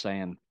people are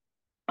saying,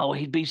 "Oh,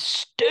 he'd be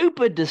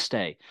stupid to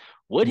stay."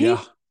 Would he?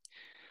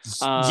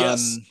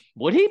 Yes.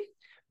 Would he?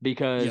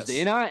 Because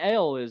the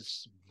NIL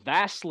is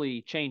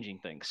vastly changing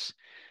things.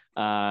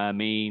 I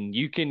mean,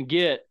 you can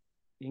get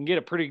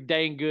a pretty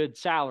dang good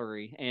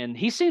salary, and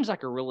he seems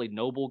like a really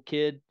noble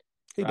kid.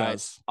 He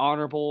does.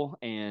 Honorable,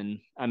 and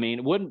I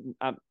mean,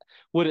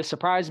 would it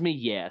surprise me?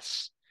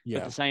 Yes. Yeah.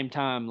 But at the same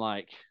time,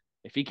 like,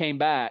 if he came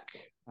back,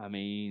 I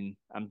mean,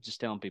 I'm just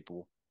telling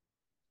people,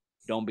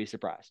 don't be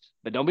surprised.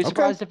 But don't be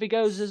surprised if he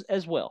goes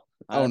as well.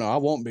 Oh, no, I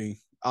won't be.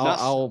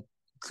 I'll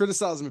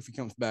criticize him if he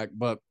comes back,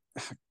 but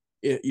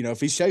if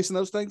he's chasing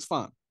those things,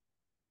 fine.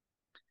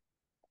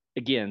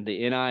 Again,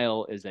 the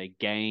NIL is a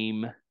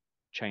game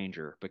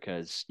changer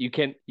because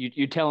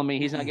you're telling me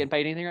he's not getting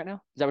paid anything right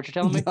now? Is that what you're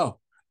telling me? No.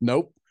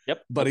 Nope.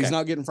 Yep. But he's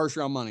not getting first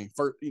round money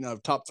for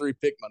top 3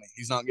 pick money.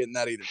 He's not getting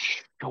that either.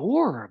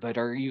 Sure, but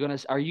are you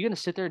gonna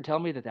sit there and tell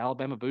me that the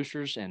Alabama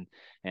boosters and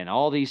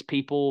all these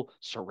people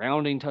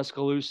surrounding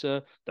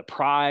Tuscaloosa, the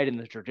pride and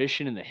the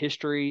tradition and the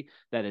history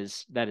that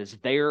is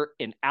there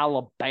in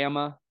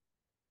Alabama,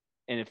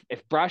 and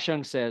if Bryce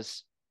Young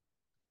says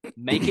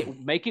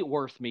make it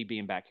worth me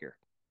being back here,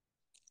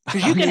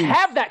 because you can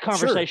have that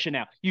conversation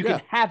now. You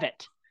can have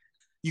it.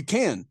 You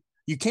can,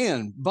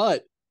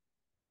 but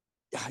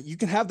you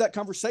can have that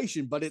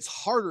conversation, but it's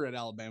harder at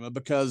Alabama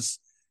because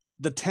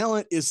the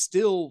talent is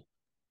still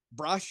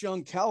Bryce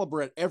Young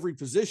caliber at every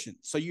position.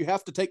 So you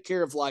have to take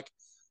care of like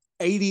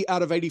 80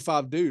 out of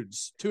 85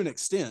 dudes to an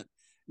extent.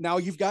 Now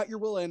you've got your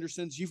Will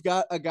Andersons. You've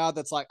got a guy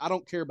that's like, I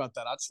don't care about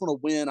that. I just want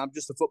to win. I'm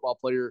just a football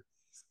player.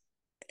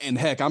 And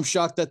heck, I'm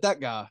shocked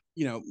that guy,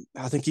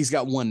 I think he's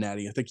got one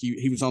natty. I think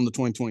he was on the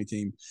 2020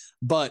 team,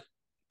 but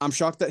I'm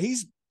shocked that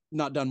he's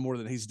not done more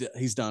than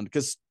he's done.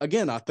 Because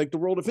again, I think the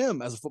world of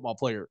him as a football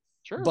player.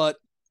 Sure. But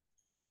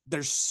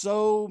there's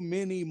so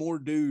many more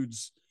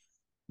dudes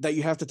that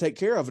you have to take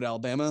care of at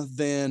Alabama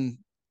than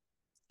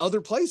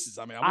other places.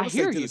 I mean, I want to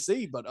say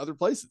Tennessee, but other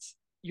places.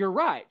 You're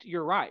right.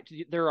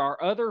 There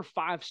are other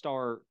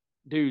 5-star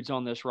dudes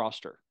on this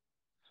roster,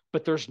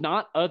 but there's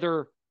not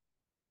other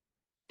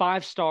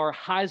 5-star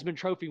Heisman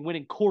Trophy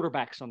winning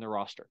quarterbacks on the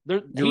roster.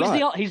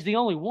 He's the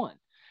only one.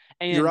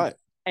 And you're right.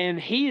 And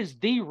he is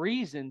the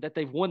reason that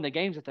they've won the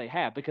games that they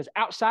have, because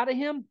outside of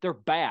him, they're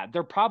bad.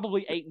 They're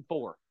probably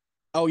 8-4.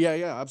 Oh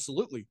yeah,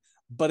 absolutely.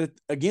 But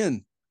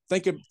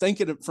think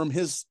it from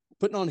his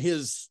putting on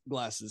his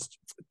glasses,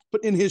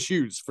 putting in his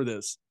shoes for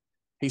this.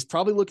 He's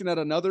probably looking at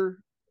another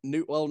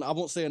new. Well, I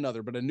won't say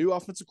another, but a new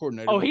offensive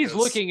coordinator. Oh, he's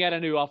looking at a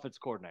new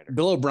offensive coordinator.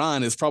 Bill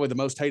O'Brien is probably the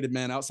most hated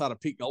man outside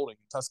of Pete Golding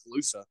in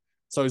Tuscaloosa.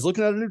 So he's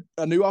looking at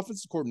a new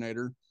offensive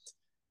coordinator.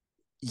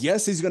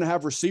 Yes, he's going to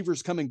have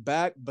receivers coming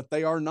back, but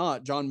they are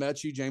not John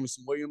Mechie,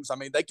 Jameson Williams. I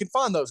mean, they can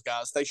find those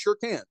guys. They sure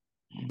can.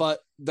 But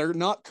they're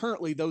not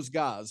currently those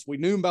guys. We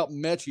knew about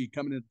Mechie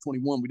coming into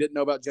 21. We didn't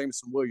know about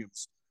Jameson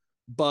Williams.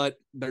 But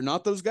they're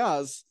not those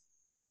guys.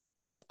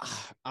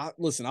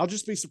 Listen, I'll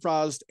just be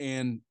surprised.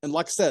 And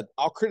like I said,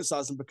 I'll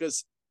criticize him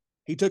because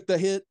he took the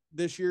hit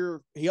this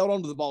year. He held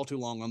onto the ball too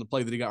long on the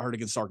play that he got hurt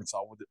against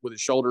Arkansas with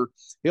his shoulder.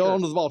 He held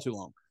onto the ball too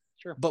long.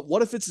 Sure. But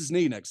what if it's his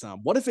knee next time?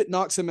 What if it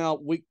knocks him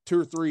out week 2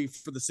 or 3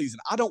 for the season?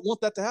 I don't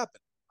want that to happen.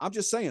 I'm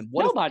just saying,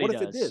 what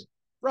if it did?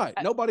 Right.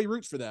 Nobody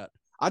roots for that.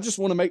 I just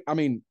want to make, I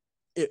mean,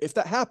 if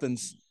that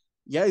happens,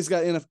 yeah, he's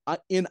got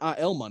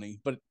NIL money,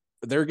 but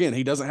there again,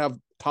 he doesn't have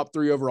top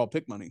 3 overall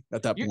pick money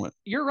at that point.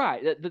 You're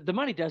right. The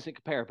money doesn't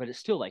compare, but it's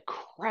still a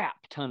crap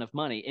ton of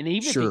money. And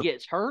even if he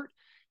gets hurt,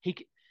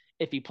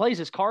 if he plays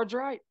his cards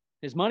right,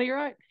 his money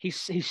right,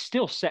 he's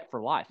still set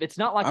for life. It's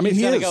not like he's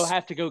going to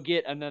have to go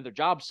get another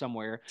job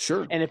somewhere.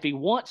 Sure. And if he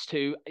wants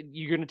to,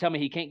 you're going to tell me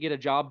he can't get a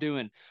job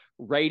doing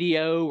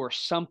radio or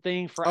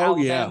something for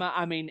Alabama?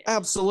 Yeah. I mean,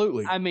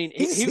 absolutely. I mean,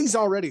 he's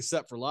already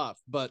set for life.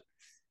 But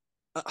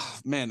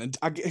man,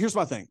 here's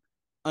my thing.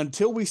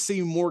 Until we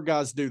see more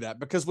guys do that,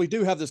 because we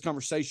do have this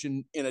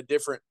conversation in a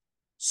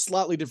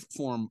slightly different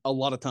form a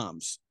lot of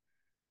times,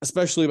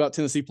 especially about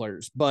Tennessee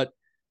players. But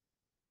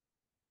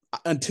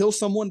until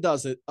someone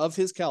does it of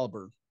his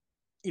caliber,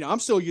 I'm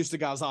still used to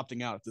guys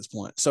opting out at this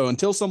point. So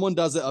until someone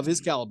does it of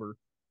his caliber,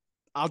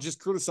 I'll just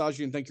criticize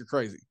you and think you're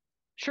crazy.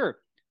 Sure.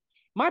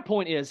 My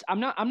point is, I'm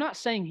not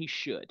saying he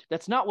should.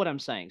 That's not what I'm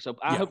saying. So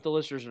I hope the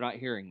listeners are not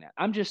hearing that.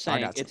 I'm just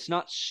saying it's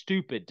not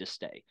stupid to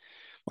stay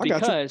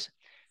because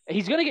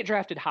he's going to get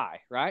drafted high,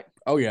 right?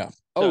 Oh yeah.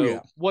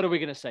 What are we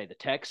going to say? The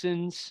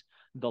Texans,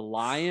 the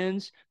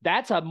Lions.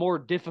 That's a more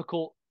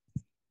difficult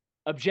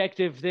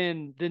objective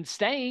than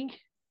staying.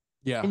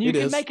 Yeah, and you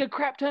can make a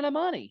crap ton of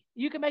money.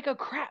 You can make a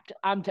crap.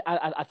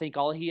 I think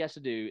all he has to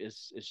do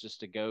is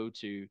just to go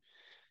to,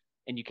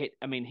 and you can't.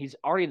 I mean, he's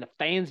already in the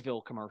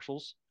Fansville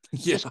commercials.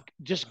 Yeah.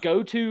 Just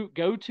go to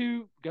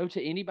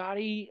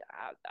anybody.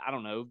 I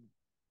don't know,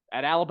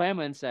 at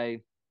Alabama and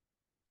say,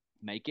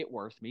 make it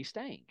worth me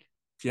staying.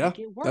 Yeah,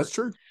 that's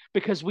true.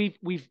 Because we've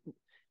 2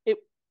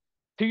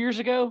 years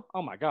ago.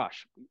 Oh my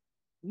gosh,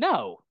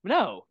 no,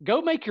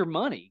 go make your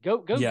money.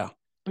 Go. Yeah,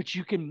 but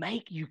you can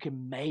make.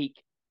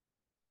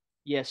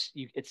 Yes,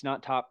 it's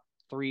not top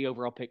 3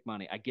 overall pick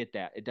money. I get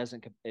that. It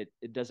doesn't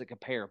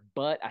compare,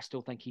 but I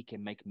still think he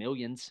can make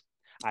millions.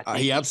 I think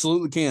he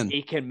absolutely can.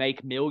 He can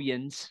make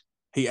millions.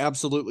 He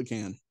absolutely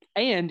can.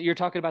 And you're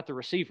talking about the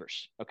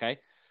receivers, okay?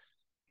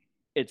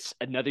 It's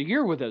another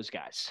year with those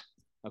guys,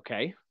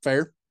 okay?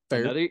 Fair.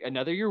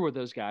 Another year with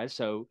those guys.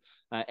 So,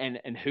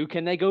 and who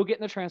can they go get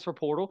in the transfer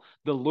portal?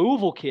 The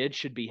Louisville kid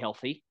should be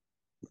healthy.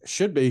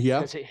 Should be, yeah.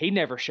 Because he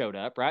never showed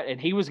up, right? And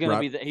he was going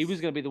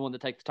to be the one to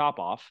take the top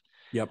off.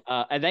 Yep.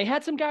 And they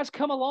had some guys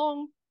come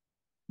along.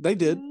 They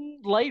did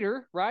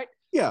later, right?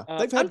 Yeah,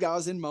 they've had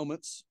guys in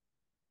moments.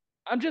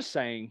 I'm just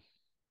saying,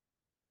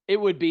 it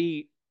would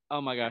be.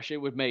 Oh my gosh, it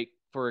would make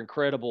for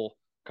incredible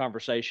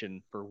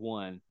conversation for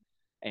one.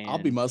 And I'll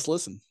be must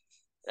listen.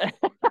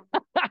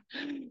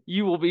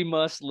 You will be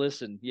must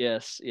listen.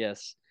 Yes.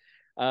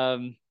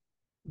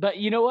 But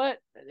you know what?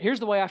 Here's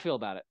the way I feel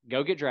about it.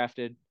 Go get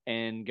drafted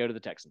and go to the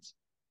Texans.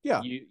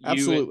 Yeah,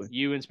 absolutely.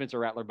 You and Spencer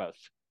Rattler both,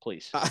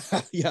 please.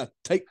 Yeah,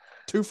 take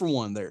 2 for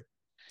 1 there.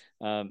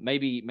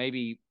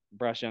 Maybe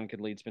Bryce Young could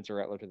lead Spencer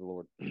Rattler to the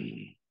Lord.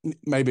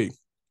 Maybe.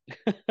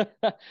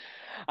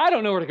 I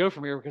don't know where to go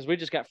from here because we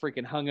just got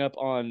freaking hung up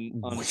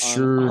on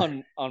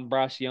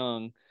Bryce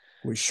Young.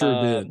 We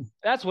sure did.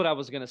 That's what I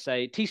was going to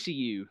say.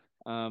 TCU.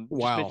 Wow.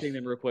 Just mentioning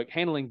them real quick.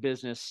 Handling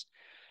business,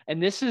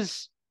 and this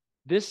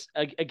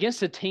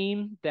against a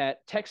team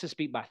that Texas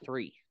beat by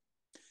 3.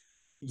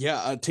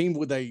 Yeah, a team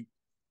with a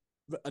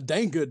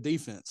dang good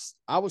defense.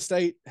 Iowa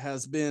State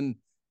has been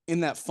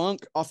in that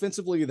funk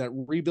offensively, that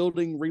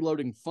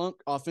reloading funk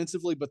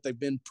offensively, but they've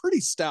been pretty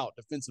stout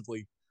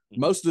defensively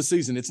most of the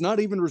season. It's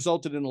not even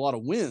resulted in a lot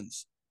of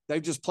wins.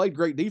 They've just played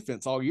great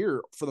defense all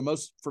year for the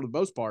most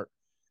part.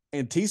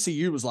 And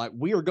TCU was like,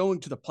 we are going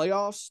to the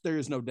playoffs. There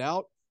is no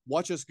doubt.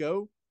 Watch us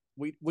go.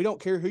 We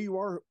don't care who you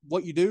are,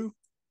 what you do.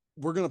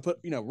 We're going to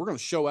we're going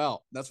to show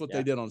out. That's what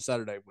they did on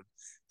Saturday with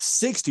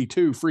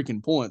 62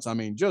 freaking points. I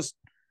mean, just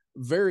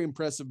very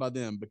impressive by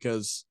them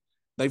because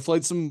they've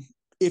played some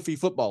iffy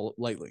football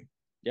lately.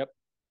 Yep.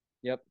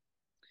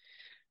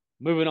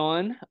 Moving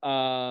on.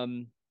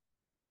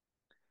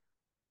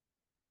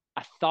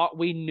 I thought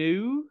we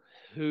knew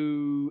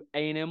who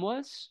A&M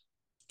was.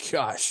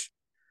 Gosh.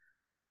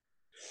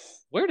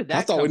 Where did that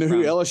I thought we knew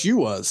who LSU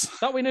was.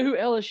 Thought we knew who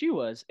LSU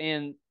was.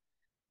 And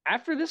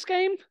after this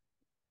game,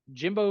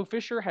 Jimbo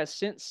Fisher has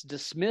since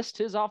dismissed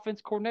his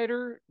offense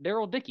coordinator,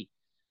 Daryl Dickey.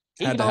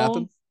 Had to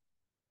happen.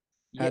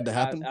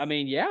 I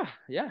mean, yeah,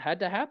 had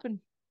to happen.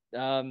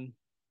 And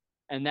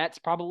that's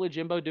probably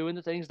Jimbo doing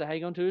the things to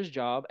hang on to his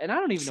job. And I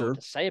don't even know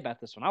what to say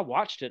about this one. I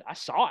watched it. I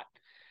saw it.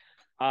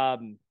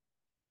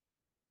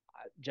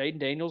 Jaden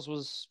Daniels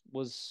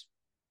was,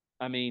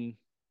 I mean,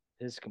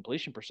 his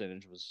completion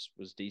percentage was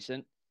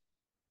decent.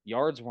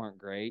 Yards weren't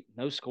great.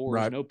 No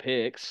scores, no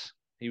picks.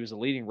 He was a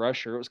leading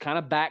rusher. It was kind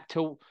of back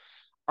to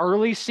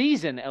early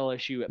season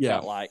LSU, it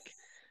felt like.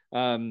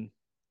 And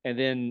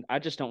then I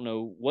just don't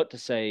know what to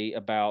say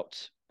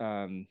about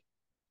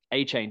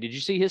A-Chain. Did you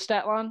see his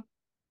stat line?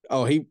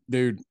 Oh,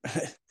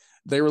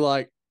 they were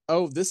like,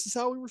 oh, this is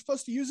how we were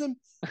supposed to use him?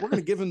 We're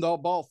going to give him the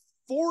ball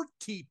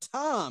 40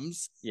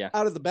 times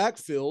out of the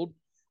backfield.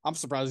 I'm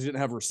surprised he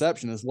didn't have a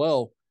reception as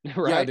well.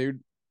 Right? Yeah, dude.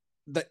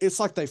 It's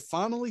like they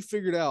finally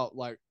figured out,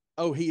 like,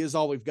 oh, he is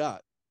all we've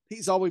got.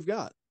 He's all we've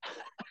got.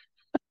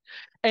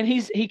 And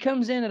he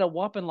comes in at a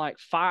whopping like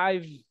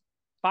 5'9",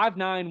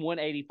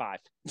 185.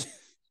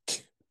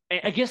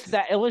 Against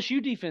that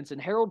LSU defense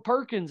and Harold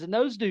Perkins and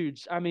those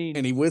dudes. I mean,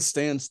 and he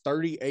withstands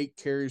 38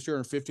 carries,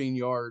 215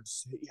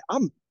 yards.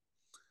 I'm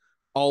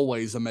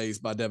always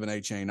amazed by Devin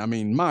Achane. I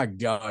mean, my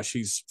gosh,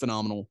 he's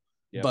phenomenal.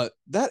 Yep. But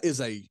that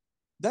is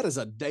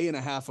a day and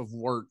a half of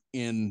work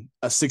in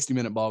a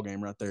 60-minute ball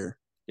game right there.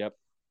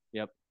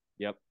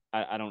 Yep.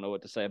 I don't know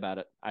what to say about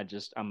it.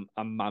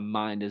 My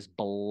mind is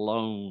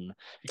blown.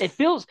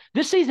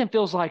 This season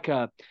feels like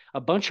a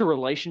bunch of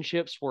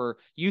relationships where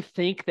you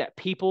think that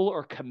people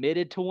are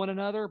committed to one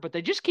another, but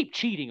they just keep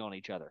cheating on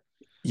each other.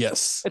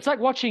 Yes. It's like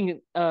watching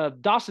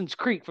Dawson's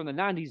Creek from the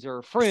 90s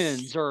or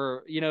Friends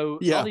or,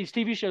 all these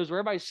TV shows where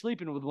everybody's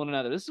sleeping with one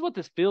another. This is what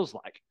this feels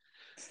like.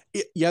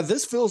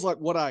 This feels like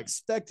what I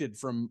expected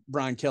from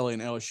Brian Kelly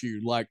and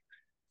LSU. Like,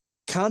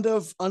 kind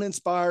of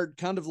uninspired,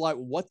 kind of like,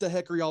 what the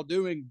heck are y'all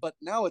doing? But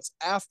now it's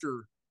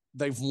after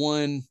they've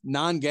won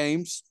 9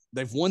 games,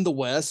 they've won the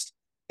West,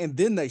 and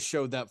then they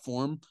showed that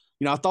form.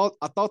 I thought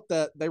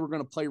that they were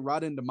going to play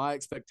right into my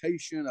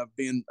expectation of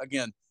being,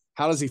 again,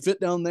 how does he fit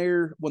down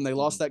there when they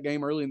lost that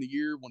game early in the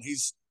year, when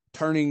he's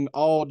turning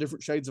all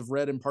different shades of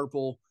red and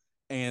purple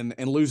and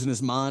losing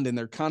his mind, and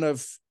they're kind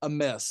of a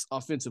mess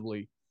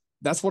offensively.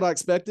 That's what I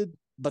expected,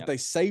 but they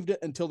saved it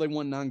until they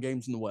won 9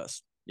 games in the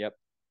West. Yep.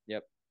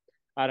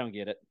 I don't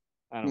get it.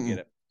 Get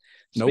it.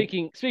 Nope.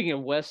 Speaking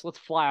of West, let's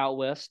fly out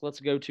West. Let's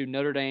go to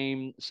Notre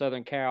Dame,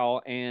 Southern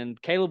Cal,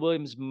 and Caleb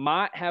Williams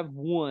might have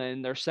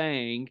won, they're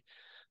saying,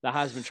 the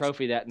Heisman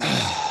Trophy that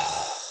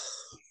night,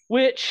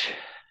 which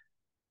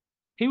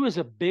he was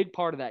a big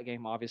part of that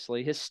game,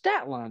 obviously. His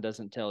stat line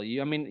doesn't tell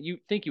you. I mean, you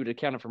think you would have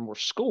counted for more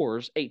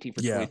scores, 18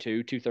 for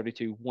 22,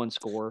 232, 1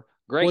 score.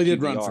 Great. Well, he QBR.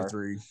 did run for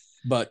 3,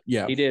 but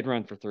yeah. He did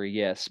run for 3,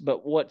 yes.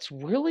 But what's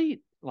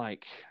really,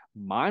 like,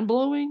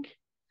 mind-blowing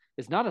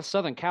is not a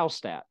Southern Cal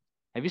stat.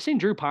 Have you seen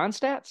Drew Pyne's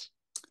stats?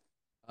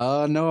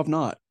 No, I've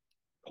not.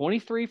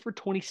 23 for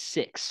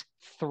 26,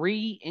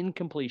 3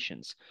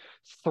 incompletions,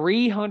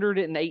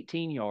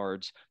 318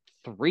 yards,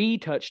 3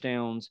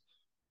 touchdowns,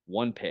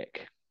 1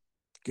 pick.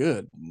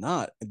 Good.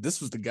 This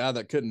was the guy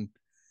that couldn't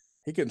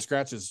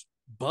scratch his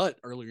butt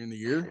earlier in the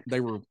year. They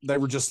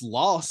were just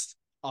lost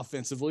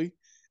offensively.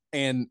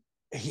 And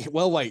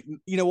wait,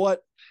 you know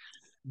what?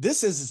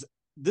 This is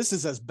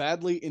as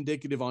badly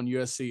indicative on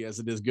USC as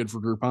it is good for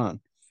Drew Pyne.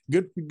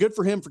 Good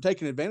for him for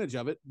taking advantage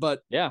of it,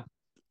 but yeah,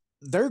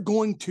 they're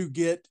going to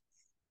get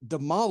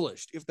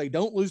demolished if they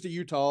don't lose to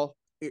Utah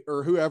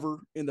or whoever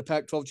in the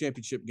Pac-12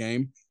 championship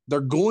game. They're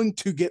going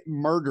to get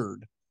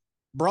murdered.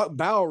 Brock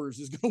Bowers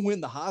is going to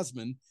win the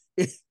Heisman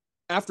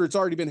after it's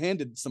already been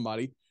handed to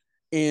somebody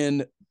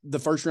in the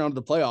first round of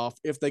the playoff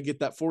if they get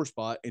that 4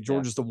 spot and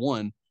Georgia's the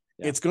 1.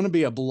 Yeah. It's going to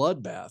be a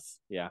bloodbath.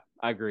 Yeah,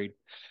 I agreed.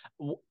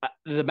 The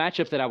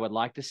matchup that I would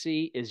like to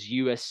see is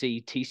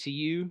USC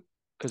TCU,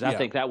 because I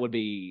think that would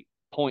be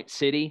Point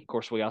City. Of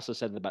course, we also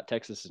said about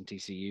Texas and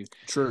TCU.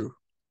 True.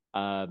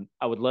 I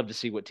would love to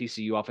see what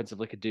TCU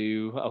offensively could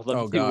do. I would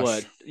love to see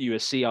what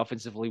USC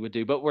offensively would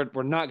do, but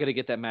we're not going to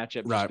get that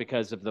matchup just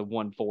because of the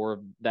 1-4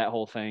 of that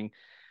whole thing.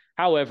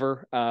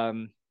 However,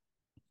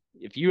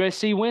 if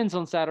USC wins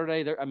on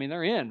Saturday,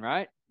 they're in,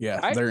 right? Yeah,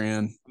 right? They're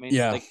in. I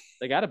mean,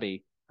 they got to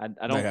be. I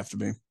don't. They have to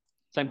be.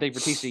 Same thing for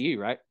TCU,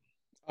 right?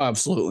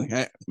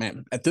 Absolutely,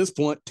 man. At this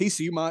point,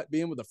 TCU might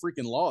be in with a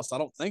freaking loss. I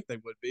don't think they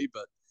would be,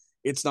 but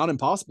it's not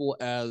impossible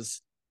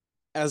as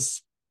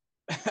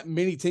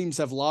many teams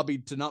have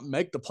lobbied to not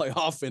make the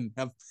playoff and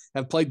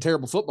have played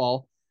terrible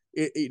football.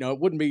 It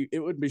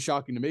wouldn't be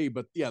shocking to me,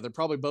 but yeah, they're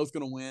probably both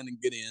going to win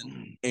and get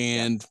in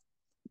and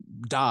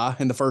die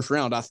in the first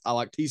round. I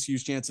like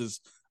TCU's chances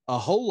a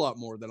whole lot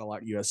more than I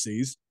like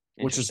USC's,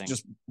 which is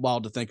just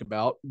wild to think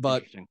about.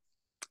 But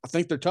I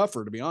think they're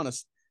tougher, to be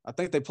honest. I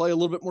think they play a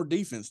little bit more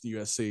defense than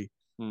USC.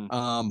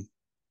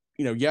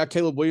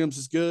 Caleb Williams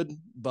is good,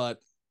 but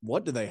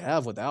what do they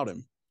have without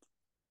him?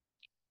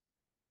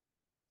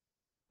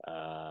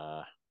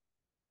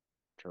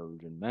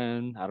 Trojan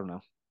man. I don't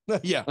know.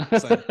 Yeah.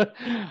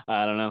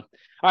 I don't know.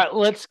 All right,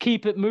 let's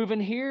keep it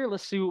moving here.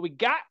 Let's see what we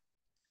got.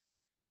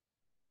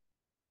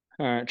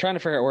 All right, trying to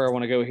figure out where I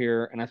want to go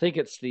here, and I think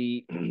it's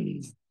the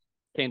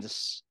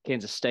Kansas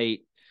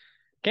State.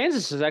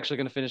 Kansas is actually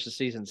going to finish the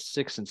season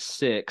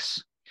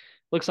 6-6.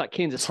 Looks like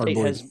Kansas State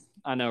has.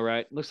 I know,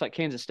 right? Looks like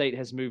Kansas State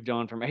has moved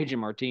on from Adrian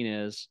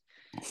Martinez.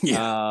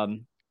 Yeah.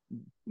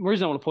 The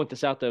reason I want to point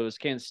this out, though, is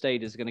Kansas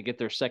State is going to get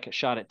their second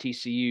shot at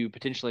TCU,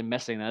 potentially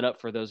messing that up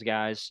for those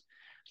guys.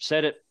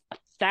 Said it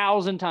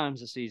 1,000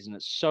 times this season.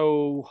 It's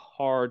so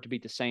hard to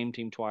beat the same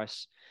team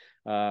twice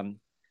in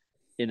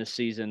a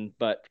season.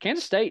 But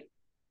Kansas State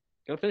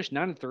going to finish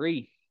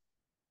 9-3.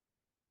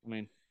 I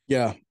mean,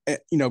 yeah,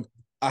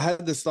 I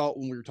had this thought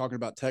when we were talking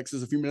about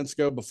Texas a few minutes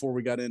ago before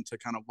we got into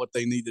kind of what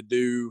they need to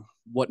do,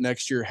 what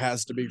next year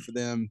has to be for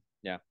them.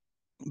 Yeah.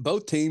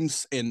 Both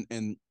teams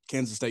in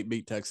Kansas State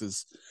beat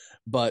Texas,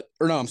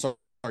 I'm sorry,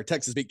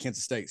 Texas beat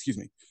Kansas State. Excuse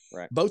me.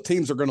 Right. Both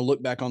teams are going to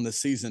look back on this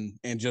season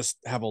and just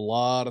have a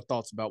lot of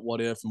thoughts about what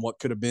if and what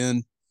could have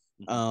been.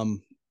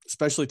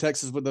 Especially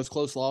Texas with those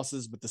close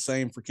losses, but the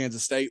same for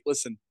Kansas State.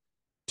 Listen,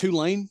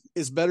 Tulane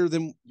is better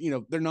than,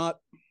 they're not,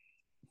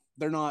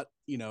 an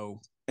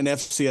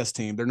FCS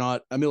team. They're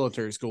not a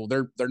military school.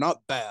 They're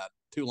not bad,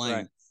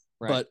 Tulane.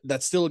 Right. But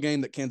that's still a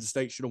game that Kansas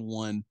State should have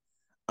won.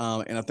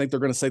 And I think they're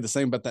going to say the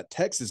same about that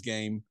Texas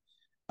game.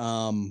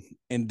 And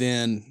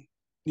then,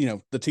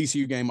 the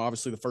TCU game,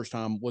 obviously the first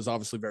time was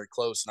obviously very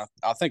close. And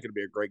I think it'll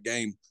be a great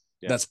game.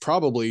 Yeah. That's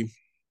definitely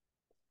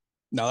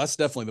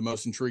the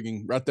most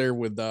intriguing right there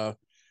with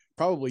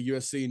probably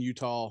USC and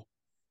Utah.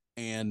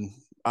 And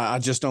I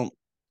just don't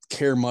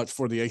care much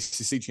for the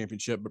ACC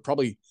championship, but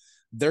probably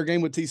their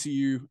game with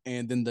TCU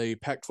and then the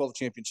Pac-12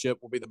 championship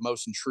will be the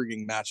most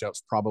intriguing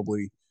matchups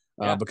probably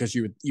because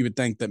you would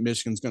think that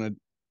Michigan's going to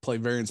play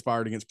very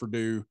inspired against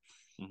Purdue,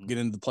 get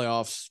into the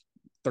playoffs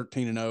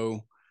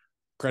 13-0.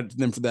 Credit to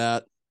them for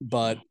that.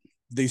 But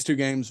these two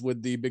games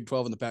with the Big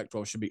 12 and the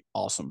Pac-12 should be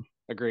awesome.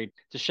 Agreed.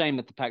 It's a shame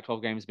that the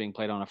Pac-12 game is being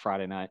played on a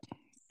Friday night.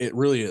 It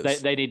really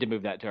is. They need to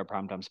move that to a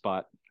primetime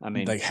spot. I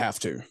mean, they have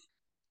to.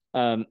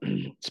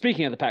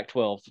 Speaking of the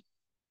Pac-12,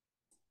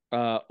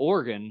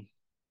 Oregon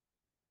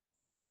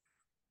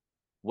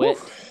wet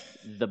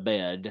the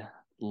bed,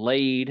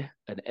 laid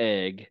an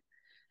egg,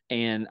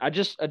 and I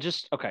just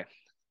okay.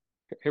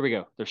 Here we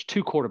go. There's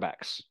two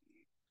quarterbacks.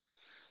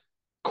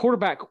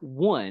 Quarterback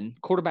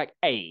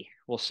A,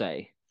 we'll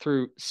say,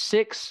 threw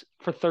 6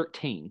 for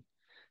 13,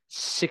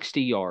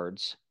 60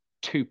 yards,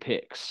 2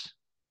 picks.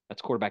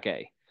 That's quarterback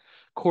A.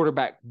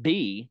 Quarterback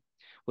B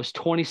was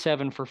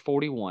 27 for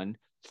 41,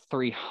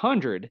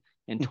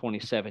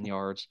 327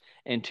 yards,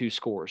 and 2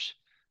 scores.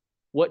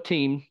 What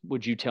team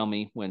would you tell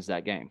me wins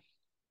that game?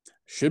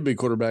 Should be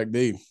quarterback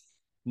D.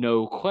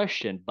 No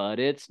question, but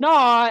it's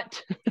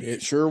not.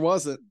 It sure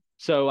wasn't.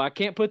 So I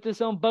can't put this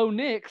on Bo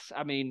Nix.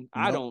 I mean,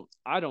 nope.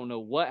 I don't know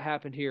what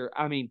happened here.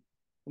 I mean,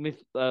 let me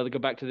go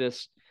back to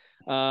this.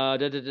 At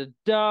the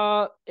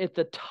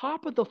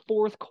top of the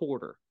fourth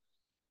quarter,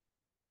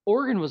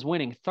 Oregon was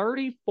winning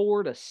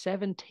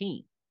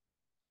 34-17.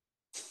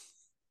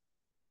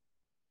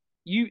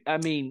 You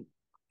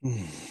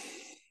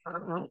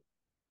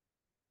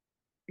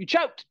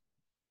choked.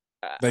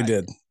 They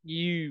did.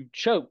 You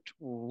choked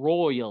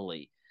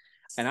royally.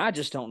 And I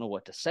just don't know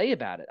what to say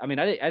about it. I mean,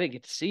 I didn't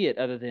get to see it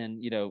other than,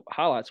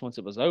 highlights once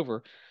it was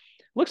over.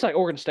 Looks like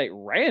Oregon State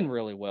ran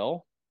really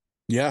well.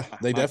 Yeah,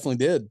 they definitely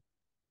did.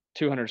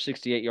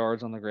 268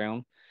 yards on the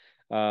ground.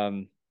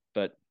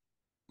 But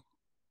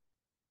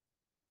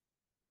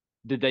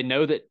did they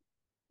know that?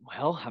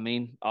 Well, I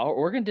mean,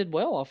 Oregon did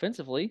well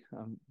offensively.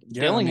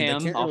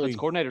 Dillingham, offense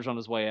coordinator's on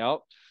his way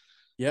out.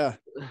 Yeah.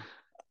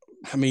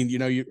 I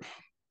mean,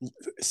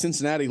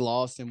 Cincinnati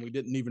lost, and we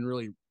didn't even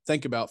really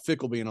think about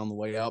Fickell being on the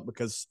way out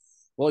because,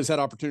 he's had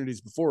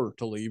opportunities before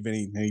to leave,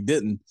 and he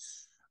didn't.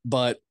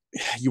 But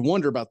you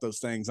wonder about those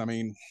things. I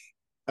mean,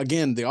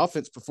 again, the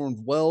offense performed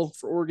well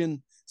for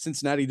Oregon.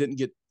 Cincinnati didn't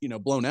get,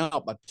 blown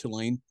out by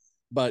Tulane,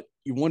 but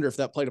you wonder if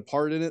that played a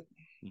part in it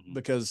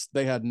because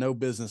they had no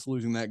business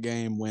losing that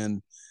game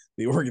when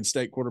the Oregon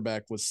State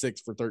quarterback was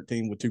 6 for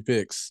 13 with 2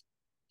 picks.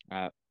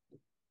 I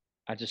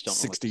just don't know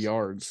 60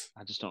 yards.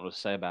 I just don't know what to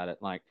say about it.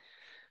 Like,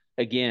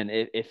 again,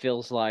 it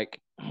feels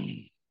like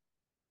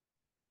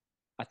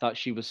I thought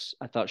she was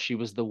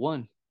the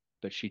one,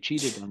 but she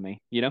cheated on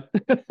me, Yeah.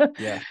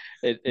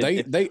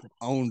 They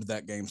owned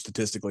that game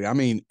statistically. I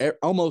mean,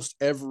 almost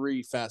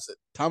every facet.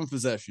 Time of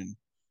possession.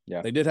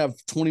 Yeah. They did have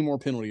 20 more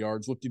penalty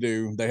yards. What do you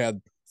do? They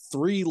had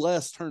 3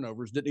 less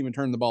turnovers, didn't even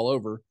turn the ball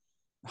over.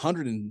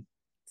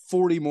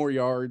 140 more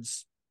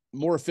yards,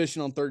 more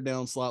efficient on third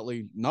down,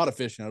 slightly not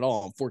efficient at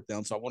all on fourth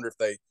down. So I wonder if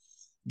they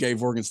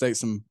gave Oregon State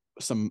some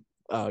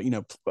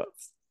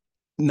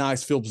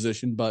nice field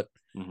position, but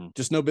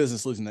just no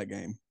business losing that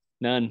game.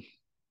 None.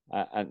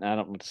 I don't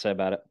know what to say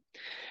about it.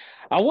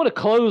 I want to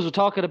close with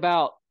talking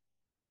about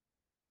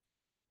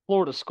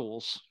Florida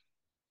schools.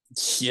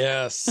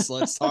 Yes,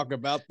 let's talk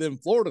about them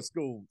Florida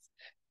schools.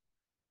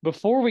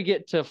 Before we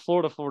get to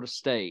Florida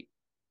State,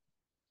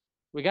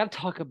 we got to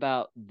talk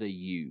about the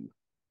U.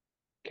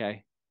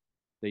 Okay?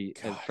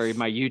 For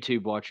my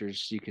YouTube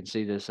watchers, you can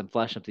see this. I'm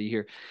flashing up the U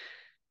here.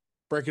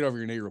 Break it over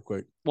your knee real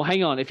quick. Well,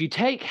 hang on. If you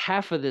take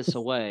half of this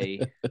away,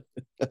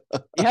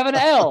 you have an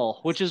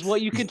L, which is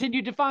what you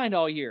continue to find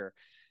all year.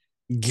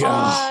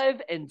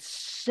 God.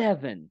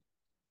 5-7.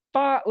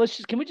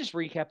 Can we just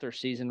recap their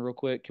season real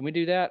quick? Can we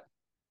do that?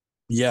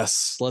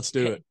 Yes, let's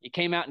do it. You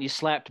came out and you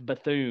slapped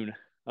Bethune.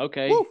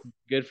 Okay, Woo.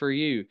 Good for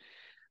you.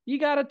 You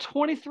got a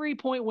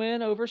 23-point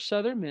win over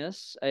Southern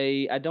Miss.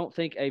 I don't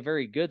think a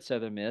very good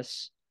Southern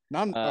Miss.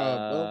 What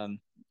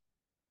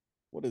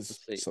is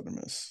Southern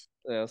Miss?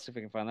 Let's see if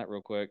we can find that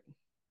real quick.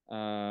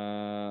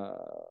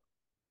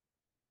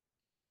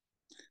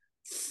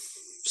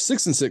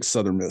 6-6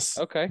 Southern Miss.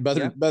 Okay.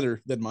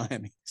 Better than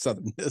Miami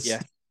Southern Miss.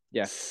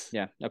 Yeah.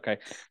 Okay.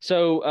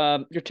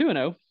 So you're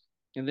 2-0,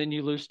 and then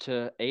you lose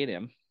to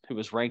A&M, who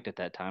was ranked at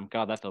that time.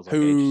 God, that feels like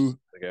ages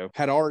ago.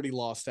 Had already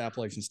lost to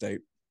Appalachian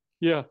State.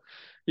 Yeah.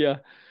 Yeah.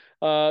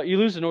 You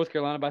lose to North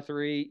Carolina by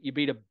 3. You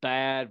beat a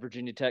bad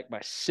Virginia Tech by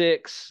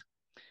 6.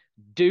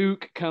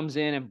 Duke comes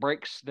in and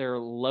breaks their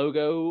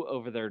logo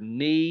over their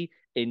knee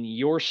in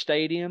your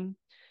stadium.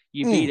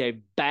 You beat a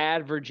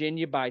bad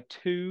Virginia by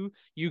 2.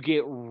 You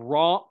get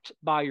romped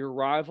by your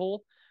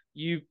rival.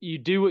 You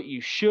do what you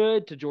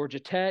should to Georgia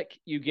Tech.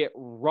 You get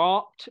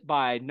romped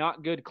by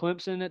not good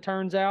Clemson, it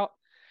turns out.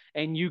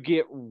 And you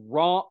get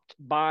romped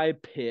by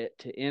Pitt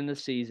to end the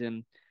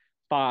season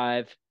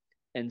 5-7.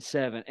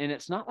 And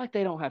it's not like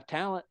they don't have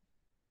talent.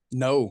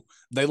 No,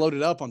 they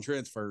loaded up on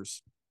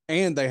transfers,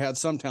 and they had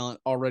some talent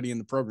already in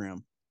the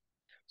program.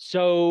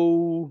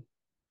 So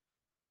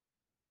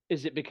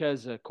is it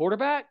because of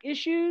quarterback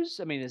issues?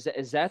 I mean,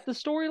 is that the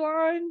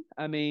storyline?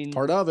 I mean,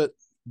 Part of it,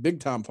 big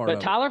time part of it.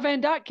 But Tyler Van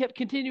Dyke kept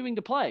continuing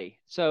to play.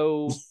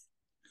 So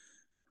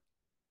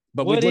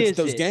but we'd look at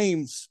those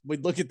games.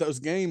 We'd look at those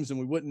games and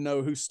we wouldn't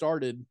know who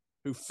started,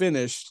 who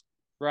finished,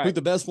 who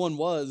the best one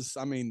was.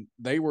 I mean,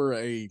 they were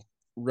a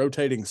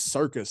rotating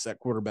circus at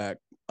quarterback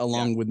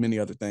along with many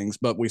other things.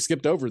 But we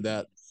skipped over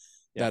that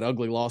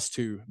ugly loss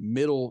to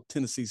Middle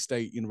Tennessee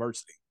State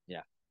University.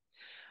 Yeah.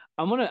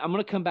 I'm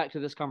gonna come back to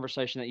this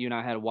conversation that you and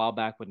I had a while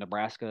back with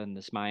Nebraska and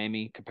this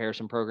Miami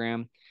comparison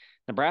program.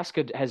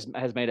 Nebraska has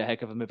made a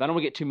heck of a move. I don't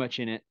want to get too much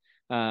in it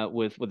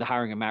with the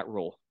hiring of Matt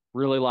Rule.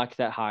 Really liked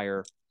that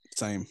hire.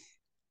 Same.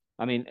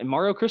 I mean, and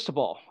Mario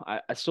Cristobal,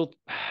 I still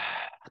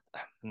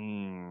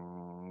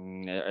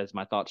as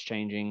my thoughts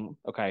changing.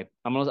 Okay,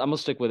 I'm gonna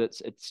stick with it.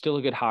 It's still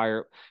a good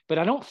hire, but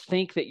I don't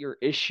think that your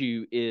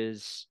issue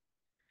is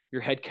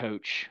your head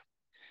coach.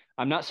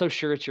 I'm not so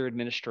sure it's your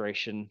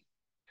administration.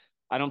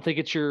 I don't think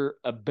it's your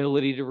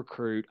ability to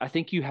recruit. I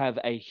think you have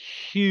a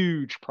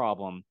huge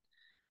problem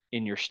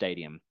in your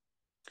stadium.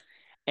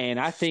 And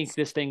I think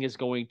this thing is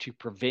going to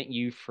prevent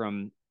you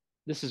from,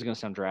 this is going to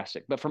sound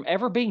drastic, but from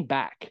ever being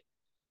back.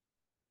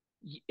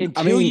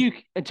 Until you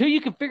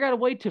can figure out a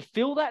way to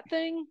fill that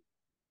thing,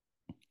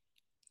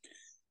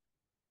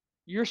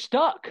 you're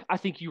stuck. I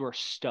think you are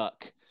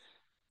stuck.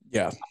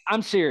 Yeah.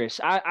 I'm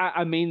serious.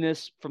 I mean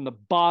this from the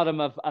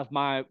bottom of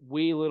my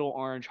wee little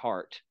orange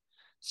heart.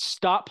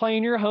 Stop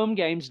playing your home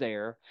games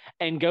there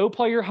and go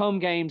play your home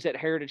games at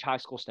Heritage High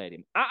School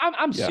Stadium.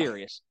 I'm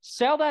serious.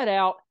 Sell that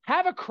out.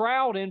 Have a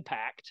crowd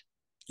impact.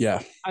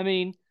 Yeah. I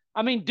mean,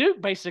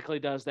 Duke basically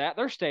does that.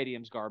 Their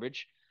stadium's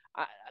garbage.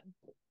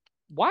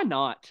 Why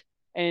not?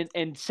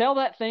 And sell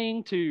that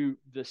thing to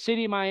the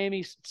city of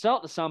Miami. Sell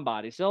it to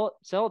somebody. Sell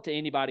it to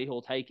anybody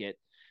who'll take it,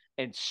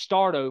 and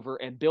start over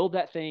and build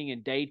that thing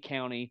in Dade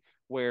County,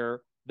 where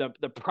the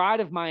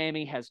pride of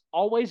Miami has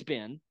always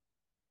been.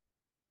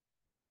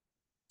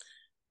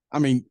 I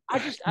mean, I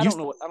don't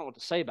know what to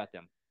say about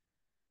them.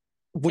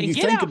 When you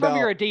get think out about from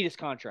your Adidas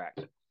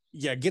contract.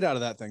 Yeah, get out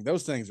of that thing.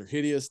 Those things are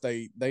hideous.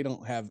 They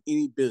don't have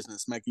any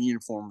business making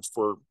uniforms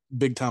for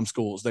big time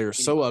schools. They are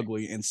so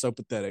ugly and so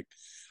pathetic.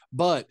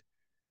 But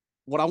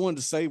what I wanted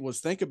to say was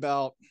think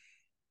about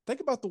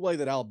the way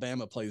that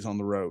Alabama plays on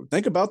the road.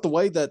 Think about the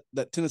way that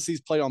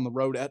Tennessee's play on the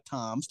road at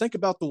times. Think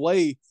about the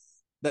way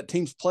that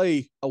teams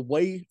play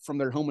away from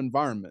their home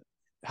environment.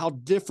 How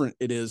different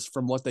it is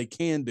from what they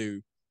can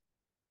do.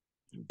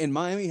 And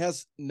Miami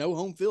has no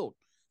home field.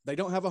 They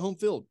don't have a home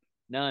field.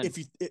 None.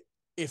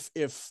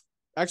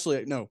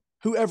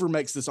 Whoever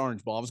makes this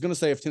Orange Bowl, I was going to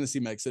say if Tennessee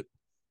makes it,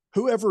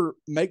 whoever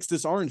makes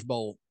this Orange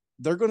Bowl,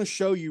 they're going to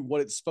show you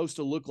what it's supposed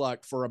to look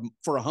like for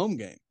a home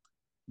game.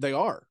 They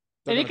are.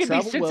 And it could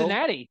be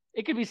Cincinnati.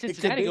 It could be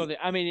Cincinnati going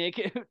there. I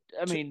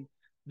mean,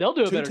 they'll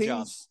do a better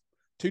job.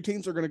 Two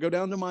teams are going to go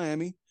down to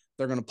Miami.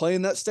 They're going to play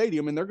in that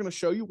stadium, and they're going to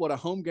show you what a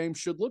home game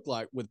should look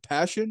like with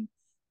passion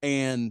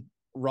and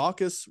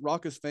raucous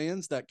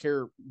fans that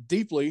care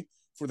deeply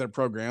for their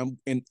program.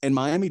 And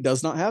Miami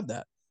does not have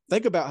that.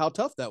 Think about how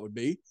tough that would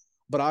be.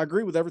 But I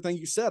agree with everything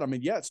you said. I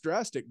mean, yeah, it's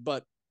drastic,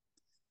 but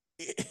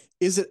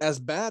is it as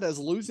bad as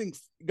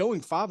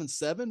going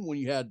 5-7 when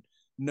you had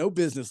no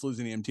business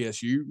losing to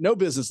MTSU, no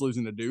business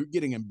losing to Duke,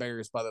 getting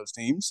embarrassed by those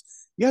teams?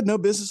 You had no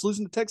business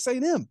losing to Texas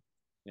A&M.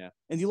 Yeah.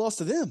 And you lost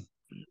to them.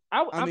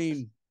 I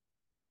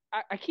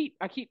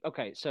keep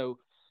okay, so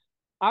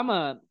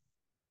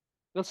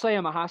let's say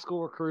I'm a high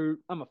school recruit.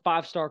 I'm a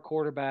 5-star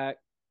quarterback.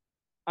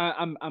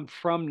 I'm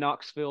from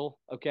Knoxville,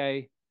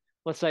 okay?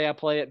 Let's say I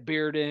play at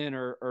Bearden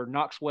or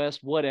Knox West,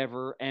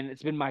 whatever, and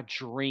it's been my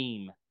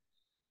dream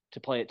to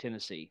play at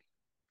Tennessee.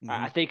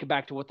 Mm-hmm. I think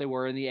back to what they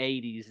were in the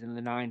 80s and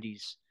the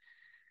 90s.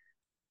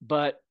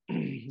 But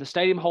the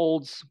stadium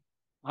holds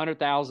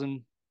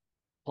 100,000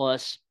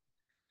 plus,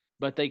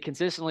 but they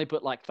consistently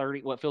put like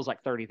 30, what feels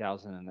like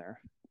 30,000 in there.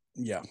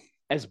 Yeah.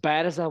 As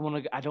bad as I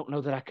want to, I don't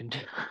know that I can do.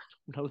 I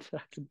don't know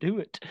that I can do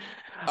it.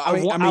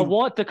 I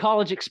want the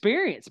college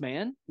experience,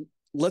 man.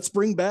 Let's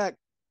bring back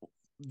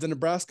the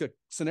Nebraska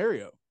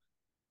scenario.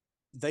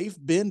 They've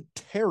been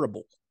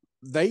terrible.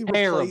 They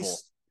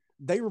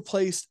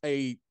replaced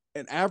an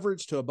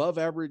average to above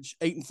average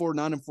 8-4,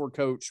 9-4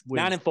 coach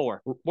with 9-4.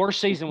 Worst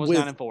season was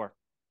 9-4.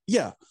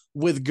 Yeah,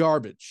 with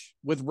garbage,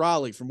 with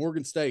Riley from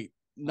Oregon State.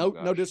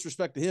 No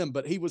disrespect to him,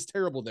 but he was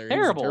terrible there. He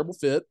was a terrible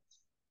fit.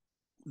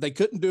 They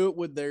couldn't do it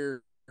with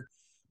their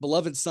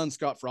beloved son,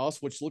 Scott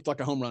Frost, which looked like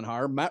a home run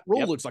hire. Matt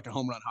Rule looks like a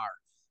home run hire.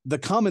 The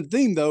common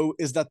theme, though,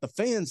 is that the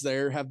fans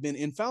there have been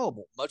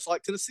infallible, much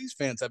like Tennessee's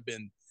fans have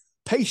been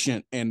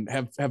patient and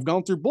have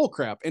gone through bull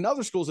crap. And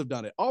other schools have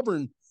done it.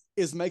 Auburn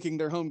is making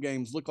their home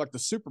games look like the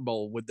Super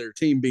Bowl with their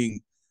team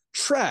being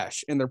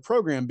trash and their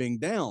program being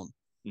down.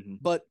 Mm-hmm.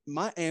 But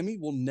Miami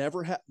will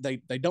never have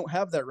they don't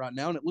have that right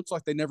now, and it looks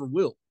like they never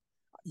will.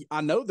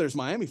 I know there's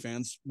Miami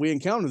fans. We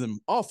encounter them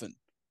often.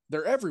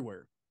 They're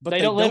everywhere. But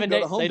they don't live in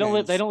they don't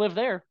live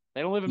there.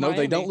 They don't live in Miami. No,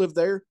 they don't live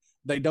there.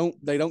 They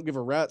don't give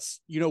a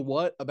rat's you know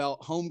what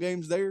about home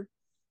games there.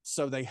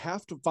 So they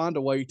have to find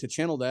a way to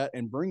channel that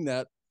and bring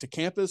that to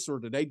campus or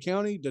to Dade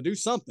County to do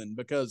something,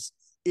 because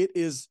it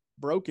is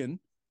broken.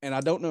 And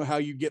I don't know how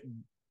you get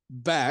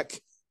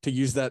back, to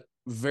use that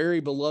very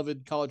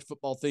beloved college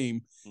football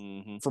theme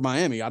for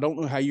Miami. I don't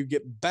know how you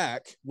get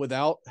back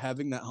without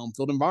having that home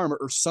field environment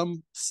or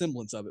some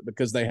semblance of it,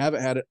 because they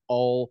haven't had it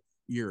all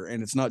year,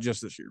 and it's not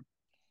just this year.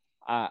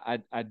 I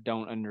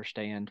don't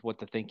understand what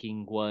the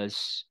thinking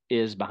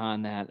is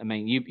behind that. I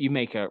mean, you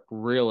make a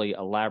really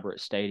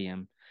elaborate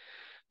stadium,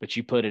 but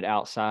you put it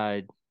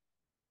outside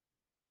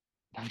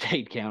of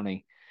Dade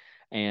County,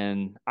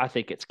 and I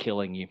think it's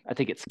killing you. I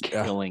think it's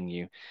killing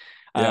you.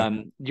 Yeah.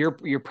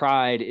 Your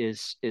pride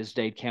is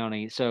Dade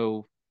County.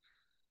 So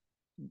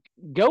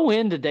go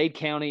into Dade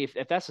County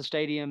if that's a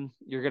stadium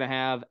you're going to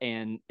have,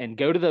 and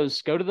go to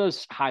those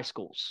high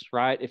schools,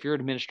 right? If you're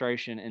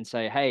administration, and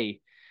say, hey,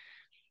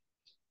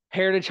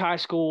 Heritage High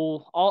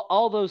School,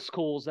 all those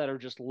schools that are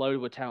just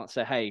loaded with talent,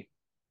 say, hey,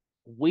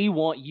 we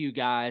want you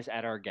guys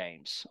at our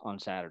games on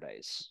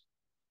Saturdays.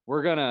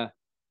 We're gonna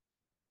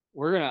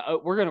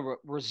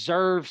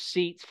reserve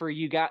seats for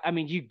you guys. I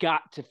mean, you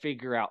got to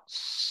figure out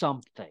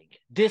something.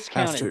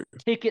 Discounted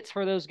tickets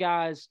for those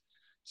guys.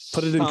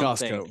 Put it in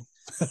Costco.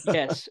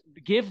 Yes,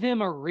 give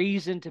them a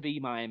reason to be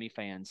Miami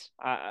fans.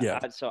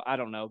 So I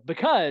don't know,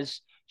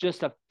 because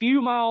just a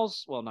few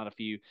miles, well, not a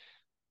few,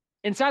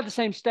 inside the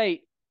same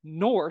state,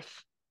 north,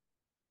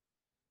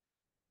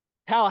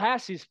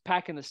 Tallahassee's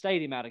packing the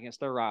stadium out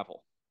against their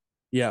rival.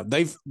 Yeah,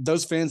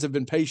 those fans have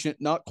been patient,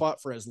 not quite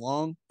for as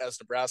long as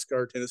Nebraska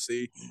or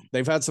Tennessee.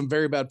 They've had some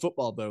very bad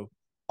football, though.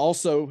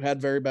 Also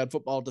had very bad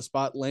football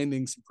despite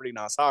landing some pretty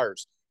nice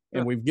hires.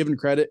 And we've given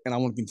credit, and I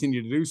want to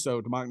continue to do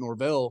so, to Mike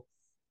Norvell,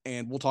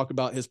 and we'll talk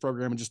about his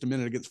program in just a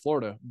minute against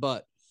Florida.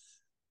 But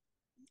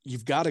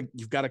you've got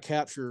to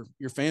capture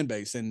your fan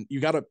base, and you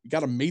got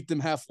to meet them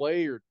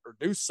halfway or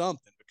do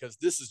something, because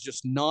this is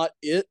just not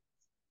it.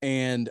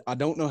 And I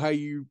don't know how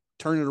you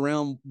turn it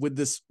around with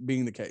this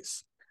being the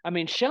case. I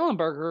mean,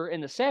 Schellenberger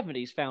in the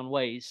 70s found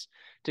ways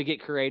to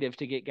get creative,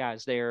 to get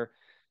guys there.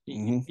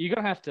 You're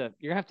gonna have to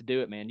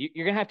do it, man.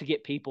 You're gonna have to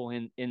get people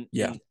in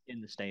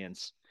the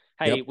stands.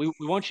 Hey, we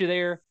want you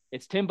there.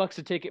 It's $10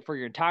 a ticket for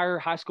your entire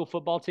high school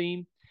football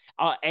team,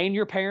 and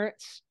your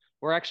parents.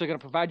 We're actually going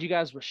to provide you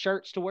guys with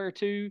shirts to wear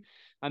too.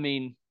 I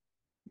mean,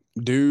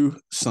 do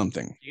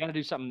something. You got to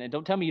do something, and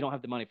don't tell me you don't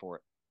have the money for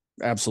it.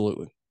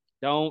 Absolutely.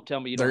 Don't tell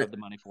me you don't have the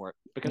money for it,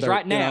 because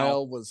right now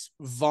NIL was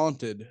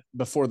vaunted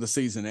before the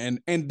season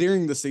and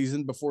during the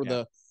season before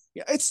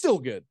it's still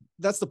good.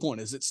 That's the point.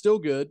 Is it's still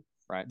good.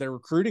 Right. They're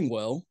recruiting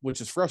well,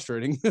 which is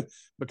frustrating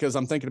because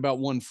I'm thinking about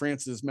one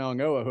Francis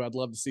Malangoa, who I'd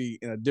love to see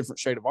in a different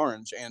shade of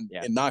orange, and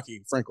in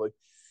Nike, frankly.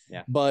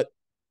 Yeah. But,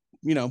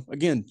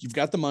 again, you've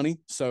got the money,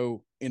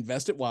 so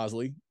invest it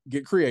wisely,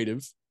 get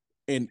creative,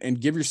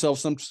 and give yourself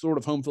some sort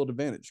of home field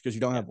advantage, because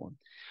you don't have one.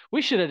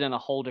 We should have done a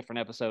whole different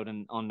episode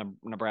on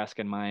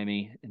Nebraska and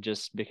Miami,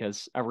 just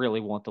because I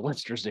really want the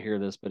listeners to hear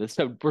this, but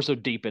we're so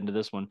deep into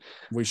this one.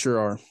 We sure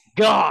are.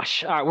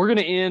 Gosh. All right. We're going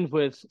to end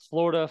with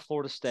Florida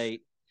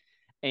State.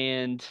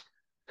 And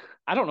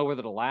I don't know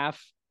whether to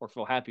laugh or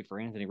feel happy for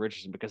Anthony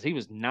Richardson, because he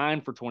was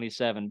 9 for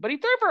 27, but he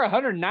threw for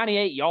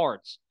 198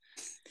 yards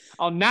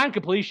on 9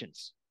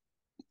 completions.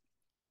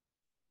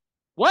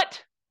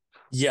 What?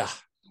 Yeah.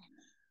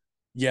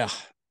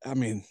 I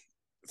mean,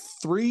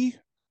 3.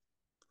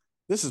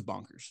 This is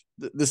bonkers.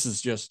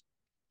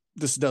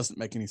 This doesn't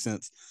make any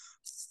sense.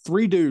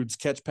 3 dudes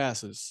catch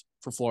passes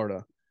for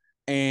Florida,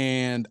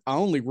 and I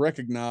only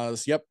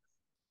recognize,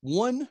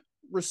 one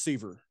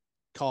receiver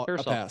caught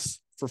a pass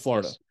for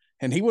Florida. Yes.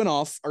 And he went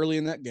off early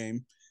in that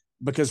game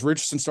because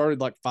Richardson started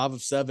like 5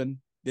 of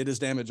 7, did his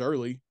damage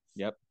early.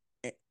 Yep.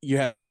 You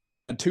had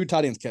 2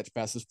 tight ends catch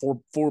passes,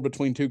 four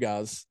between 2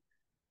 guys.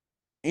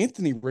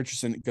 Anthony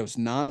Richardson goes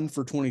 9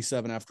 for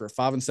 27 after a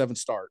 5-7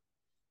 start.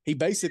 He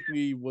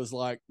basically was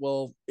like,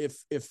 well, if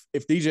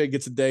DJ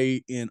gets a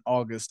day in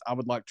August, I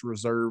would like to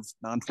reserve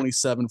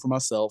 927 for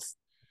myself.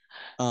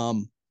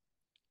 But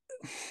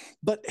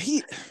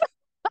he's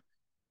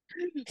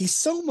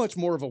so much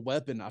more of a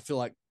weapon. I feel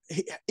like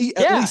he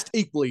at least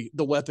equally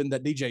the weapon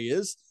that DJ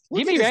is.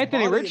 Give me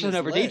Anthony Richardson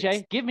over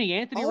DJ. Give me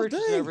Anthony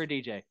Richardson over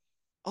DJ.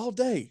 All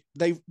day.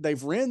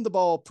 They've ran the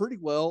ball pretty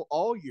well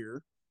all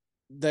year.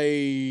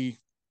 They,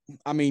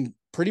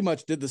 pretty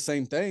much did the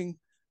same thing.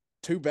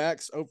 2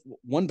 backs,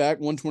 1 back,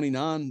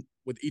 129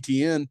 with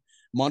ETN.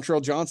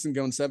 Montrell Johnson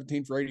going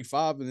 17 for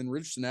 85, and then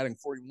Richardson adding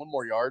 41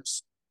 more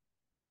yards.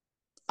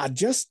 I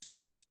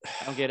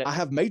don't get it. I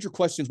have major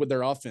questions with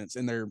their offense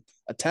and their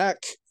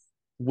attack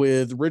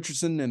with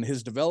Richardson and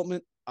his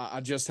development.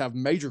 I just have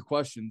major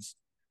questions.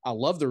 I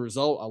love the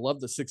result. I love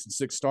the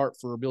 6-6 start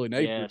for Billy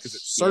Napier because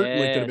it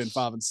certainly could have been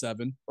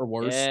 5-7 or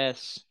worse.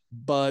 Yes.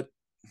 But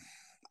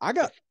I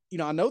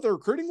know they're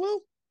recruiting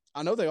well.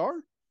 I know they are.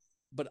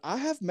 But I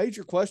have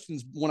major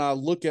questions when I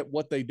look at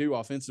what they do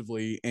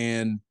offensively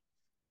and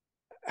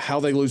how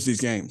they lose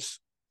these games.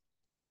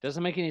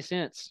 Doesn't make any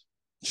sense.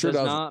 Sure does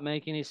doesn't. not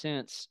make any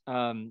sense.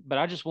 But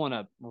I just want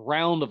a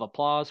round of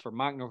applause for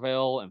Mike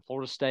Norvell and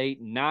Florida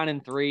State,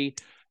 9-3.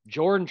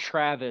 Jordan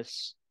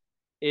Travis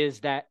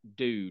is that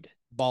dude.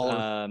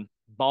 Baller.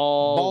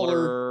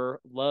 Baller.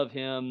 Love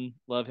him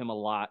a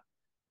lot.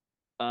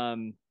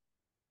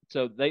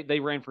 So they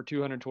ran for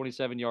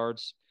 227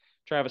 yards.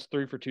 Travis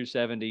threw for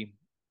 270.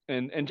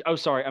 And oh,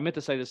 sorry, I meant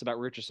to say this about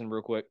Richardson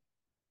real quick.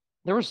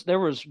 There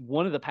was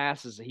one of the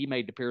passes that he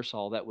made to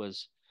Pearsall that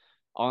was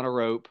on a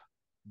rope,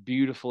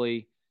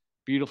 beautifully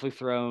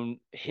thrown,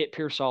 hit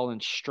Pearsall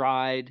in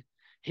stride.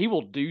 He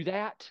will do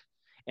that,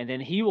 and then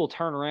he will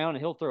turn around and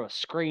he'll throw a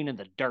screen in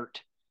the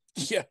dirt.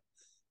 Yeah,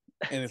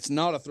 and it's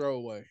not a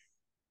throwaway.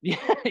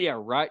 Yeah,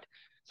 right.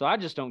 So I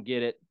just don't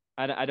get it.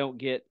 I don't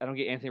get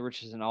Anthony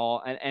Richardson at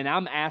all, and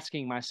I'm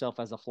asking myself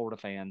as a Florida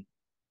fan,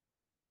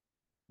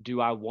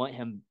 do I want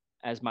him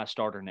as my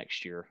starter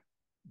next year?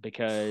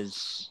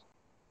 Because,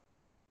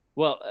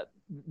 well,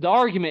 the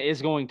argument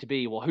is going to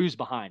be, well, who's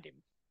behind him,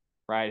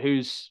 right?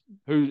 Who's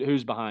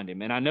behind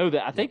him? And I know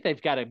that I think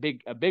they've got a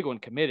big one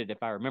committed,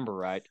 if I remember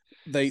right.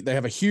 They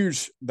have a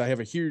huge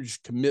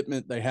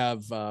commitment. They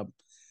have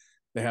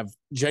Jalen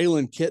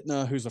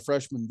Kitna, who's a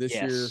freshman this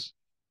year.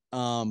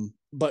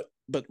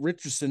 But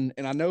Richardson,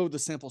 and I know the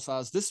sample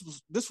size. This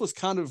was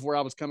kind of where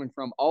I was coming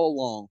from all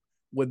along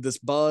with this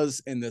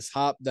buzz and this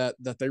hype that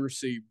they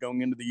received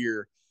going into the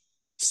year.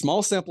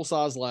 Small sample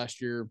size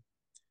last year.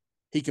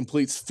 He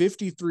completes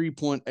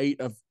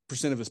 53.8%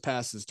 of his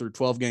passes through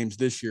 12 games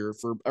this year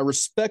for a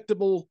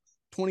respectable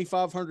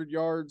 2,500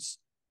 yards,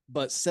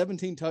 but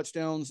 17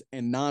 touchdowns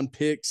and 9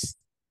 picks.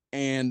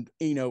 And,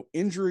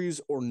 injuries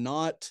or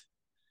not,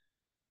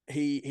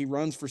 he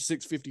runs for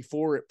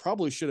 654. It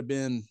probably should have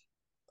been,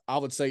 I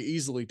would say,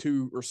 easily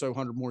 200 or so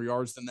more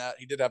yards than that.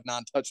 He did have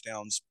 9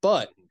 touchdowns,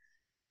 but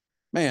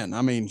man,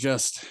 I mean,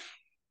 just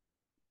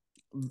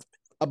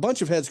a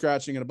bunch of head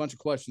scratching and a bunch of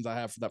questions I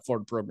have for that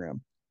Florida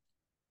program.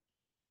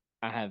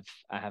 I have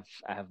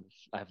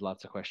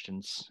lots of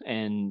questions,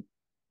 and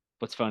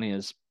what's funny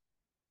is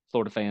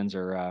Florida fans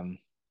are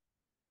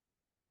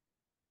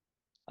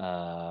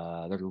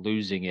they're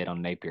losing it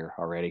on Napier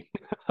already.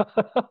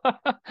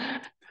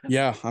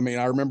 Yeah, I mean,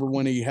 I remember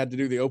when he had to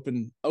do the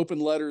open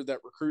letter that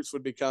recruits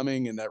would be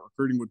coming and that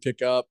recruiting would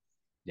pick up.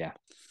 Yeah.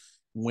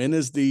 When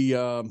is the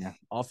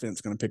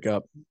offense going to pick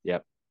up?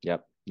 Yep.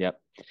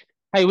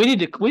 Hey, we need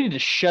to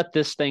shut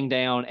this thing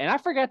down. And I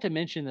forgot to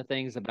mention the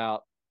things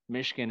about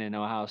Michigan and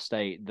Ohio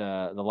State.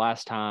 The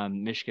last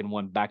time Michigan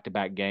won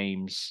back-to-back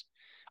games,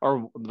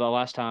 or the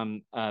last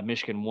time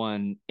Michigan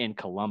won in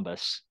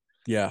Columbus.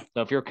 Yeah.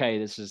 So if you're okay,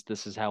 this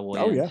is how we'll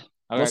end. Oh yeah.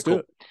 Okay, let's do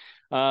it.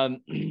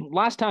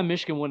 Last time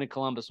Michigan won in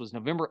Columbus was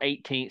November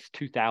 18th,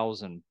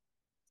 2000.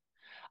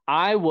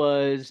 I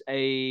was in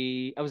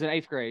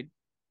 8th grade,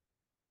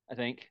 I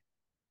think.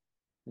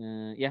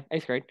 Yeah,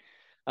 8th grade.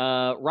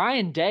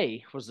 Ryan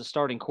Day was the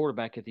starting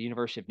quarterback at the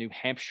University of New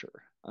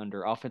Hampshire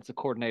under offensive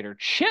coordinator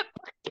Chip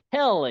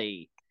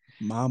Kelly.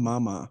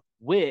 My.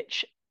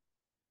 Which,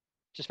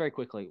 just very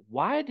quickly,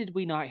 why did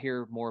we not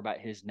hear more about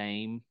his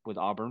name with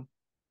Auburn?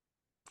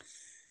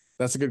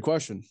 That's a good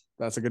question.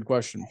 He's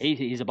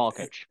a ball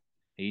coach.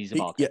 He's a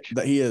ball coach.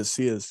 Yeah, he is.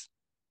 He is.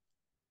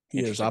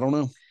 I don't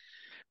know.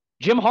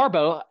 Jim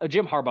Harbaugh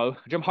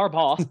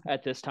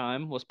at this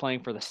time was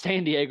playing for the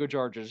San Diego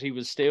Chargers. He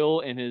was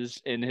still in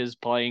his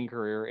playing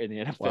career in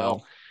the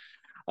NFL.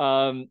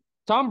 Wow.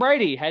 Tom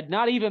Brady had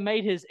not even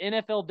made his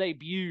NFL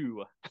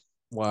debut.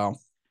 Wow.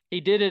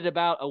 He did it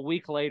about a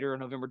week later,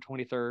 November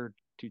 23rd,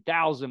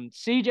 2000.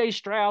 CJ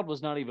Stroud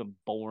was not even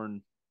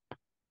born.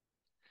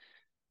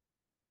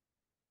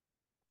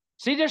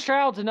 CJ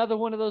Stroud's another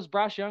one of those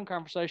Bryce Young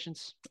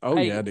conversations. Oh,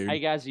 yeah, dude. Hey,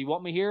 guys, you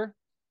want me here?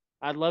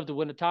 I'd love to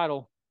win a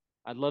title.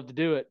 I'd love to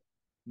do it.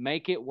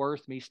 Make it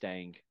worth me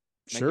staying.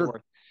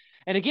 Sure.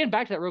 And again,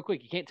 back to that real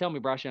quick. You can't tell me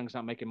Bryce Young's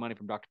not making money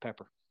from Dr.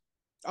 Pepper.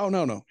 Oh,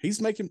 no. He's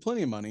making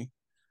plenty of money.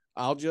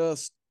 I'll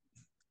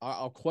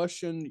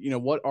question,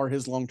 what are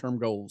his long-term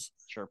goals?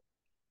 Sure.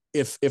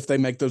 If they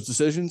make those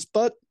decisions,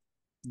 but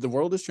the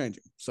world is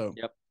changing. So.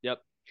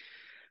 Yep.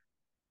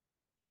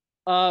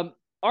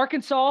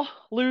 Arkansas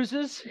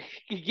loses,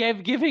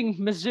 giving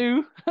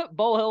Mizzou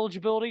bowl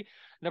eligibility.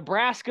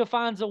 Nebraska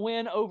finds a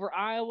win over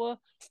Iowa.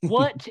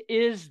 What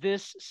is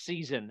this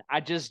season? I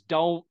just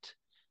don't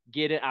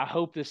get it. I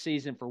hope this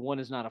season, for one,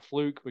 is not a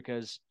fluke,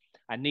 because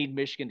I need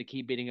Michigan to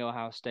keep beating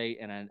Ohio State,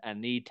 and I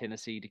need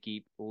Tennessee to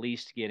keep at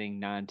least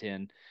getting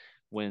 9-10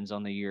 wins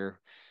on the year.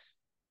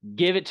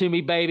 Give it to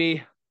me,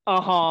 baby. Give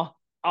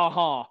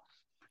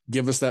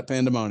us that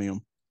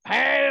pandemonium.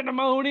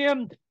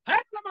 Pandemonium.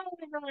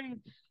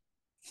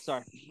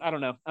 Sorry. I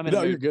don't know. I'm in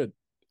a mood. You're good.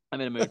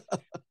 I'm in a mood.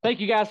 Thank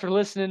you guys for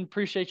listening.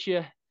 Appreciate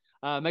you.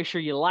 Make sure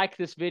you like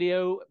this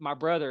video. My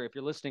brother, if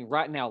you're listening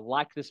right now,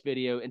 like this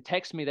video and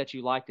text me that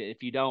you liked it.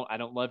 If you don't, I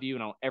don't love you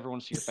and I don't ever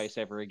want to see your face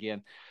ever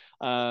again.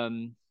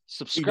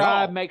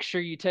 Subscribe. Make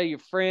sure you tell your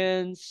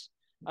friends.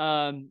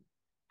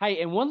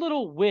 Hey, and one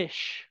little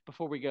wish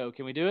before we go.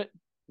 Can we do it?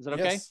 Is that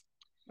okay? Yes,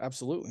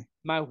 absolutely.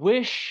 My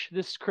wish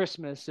this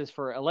Christmas is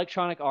for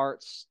Electronic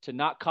Arts to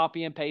not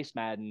copy and paste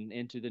Madden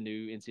into the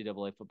new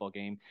NCAA football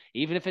game.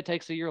 Even if it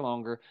takes a year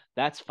longer,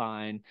 that's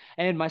fine.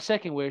 And my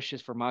second wish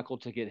is for Michael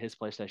to get his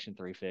PlayStation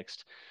 3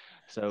 fixed.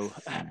 So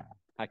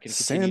I can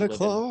Santa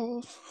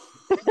Claus.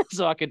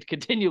 So I could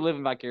continue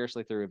living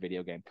vicariously through a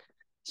video game.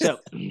 So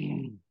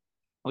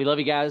we love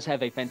you guys.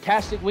 Have a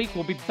fantastic week.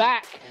 We'll be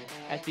back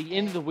at the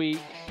end of the week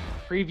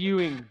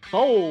previewing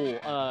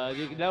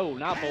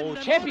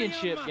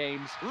championship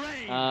games.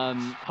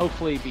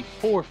 Hopefully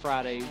before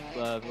Friday,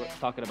 we're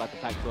talking about the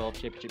Pac-12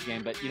 championship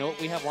game. But you know what?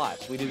 We have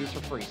lives. We do this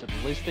for free. So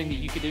the least thing that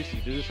you can do to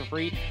do this for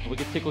free, and we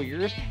can tickle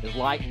yours, is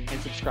like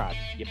and subscribe.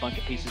 You bunch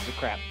of pieces of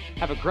crap.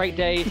 Have a great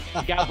day.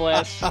 God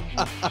bless.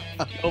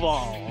 Go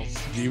Vols.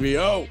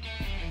 GBO.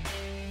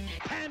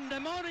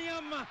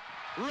 Pandemonium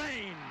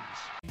reigns.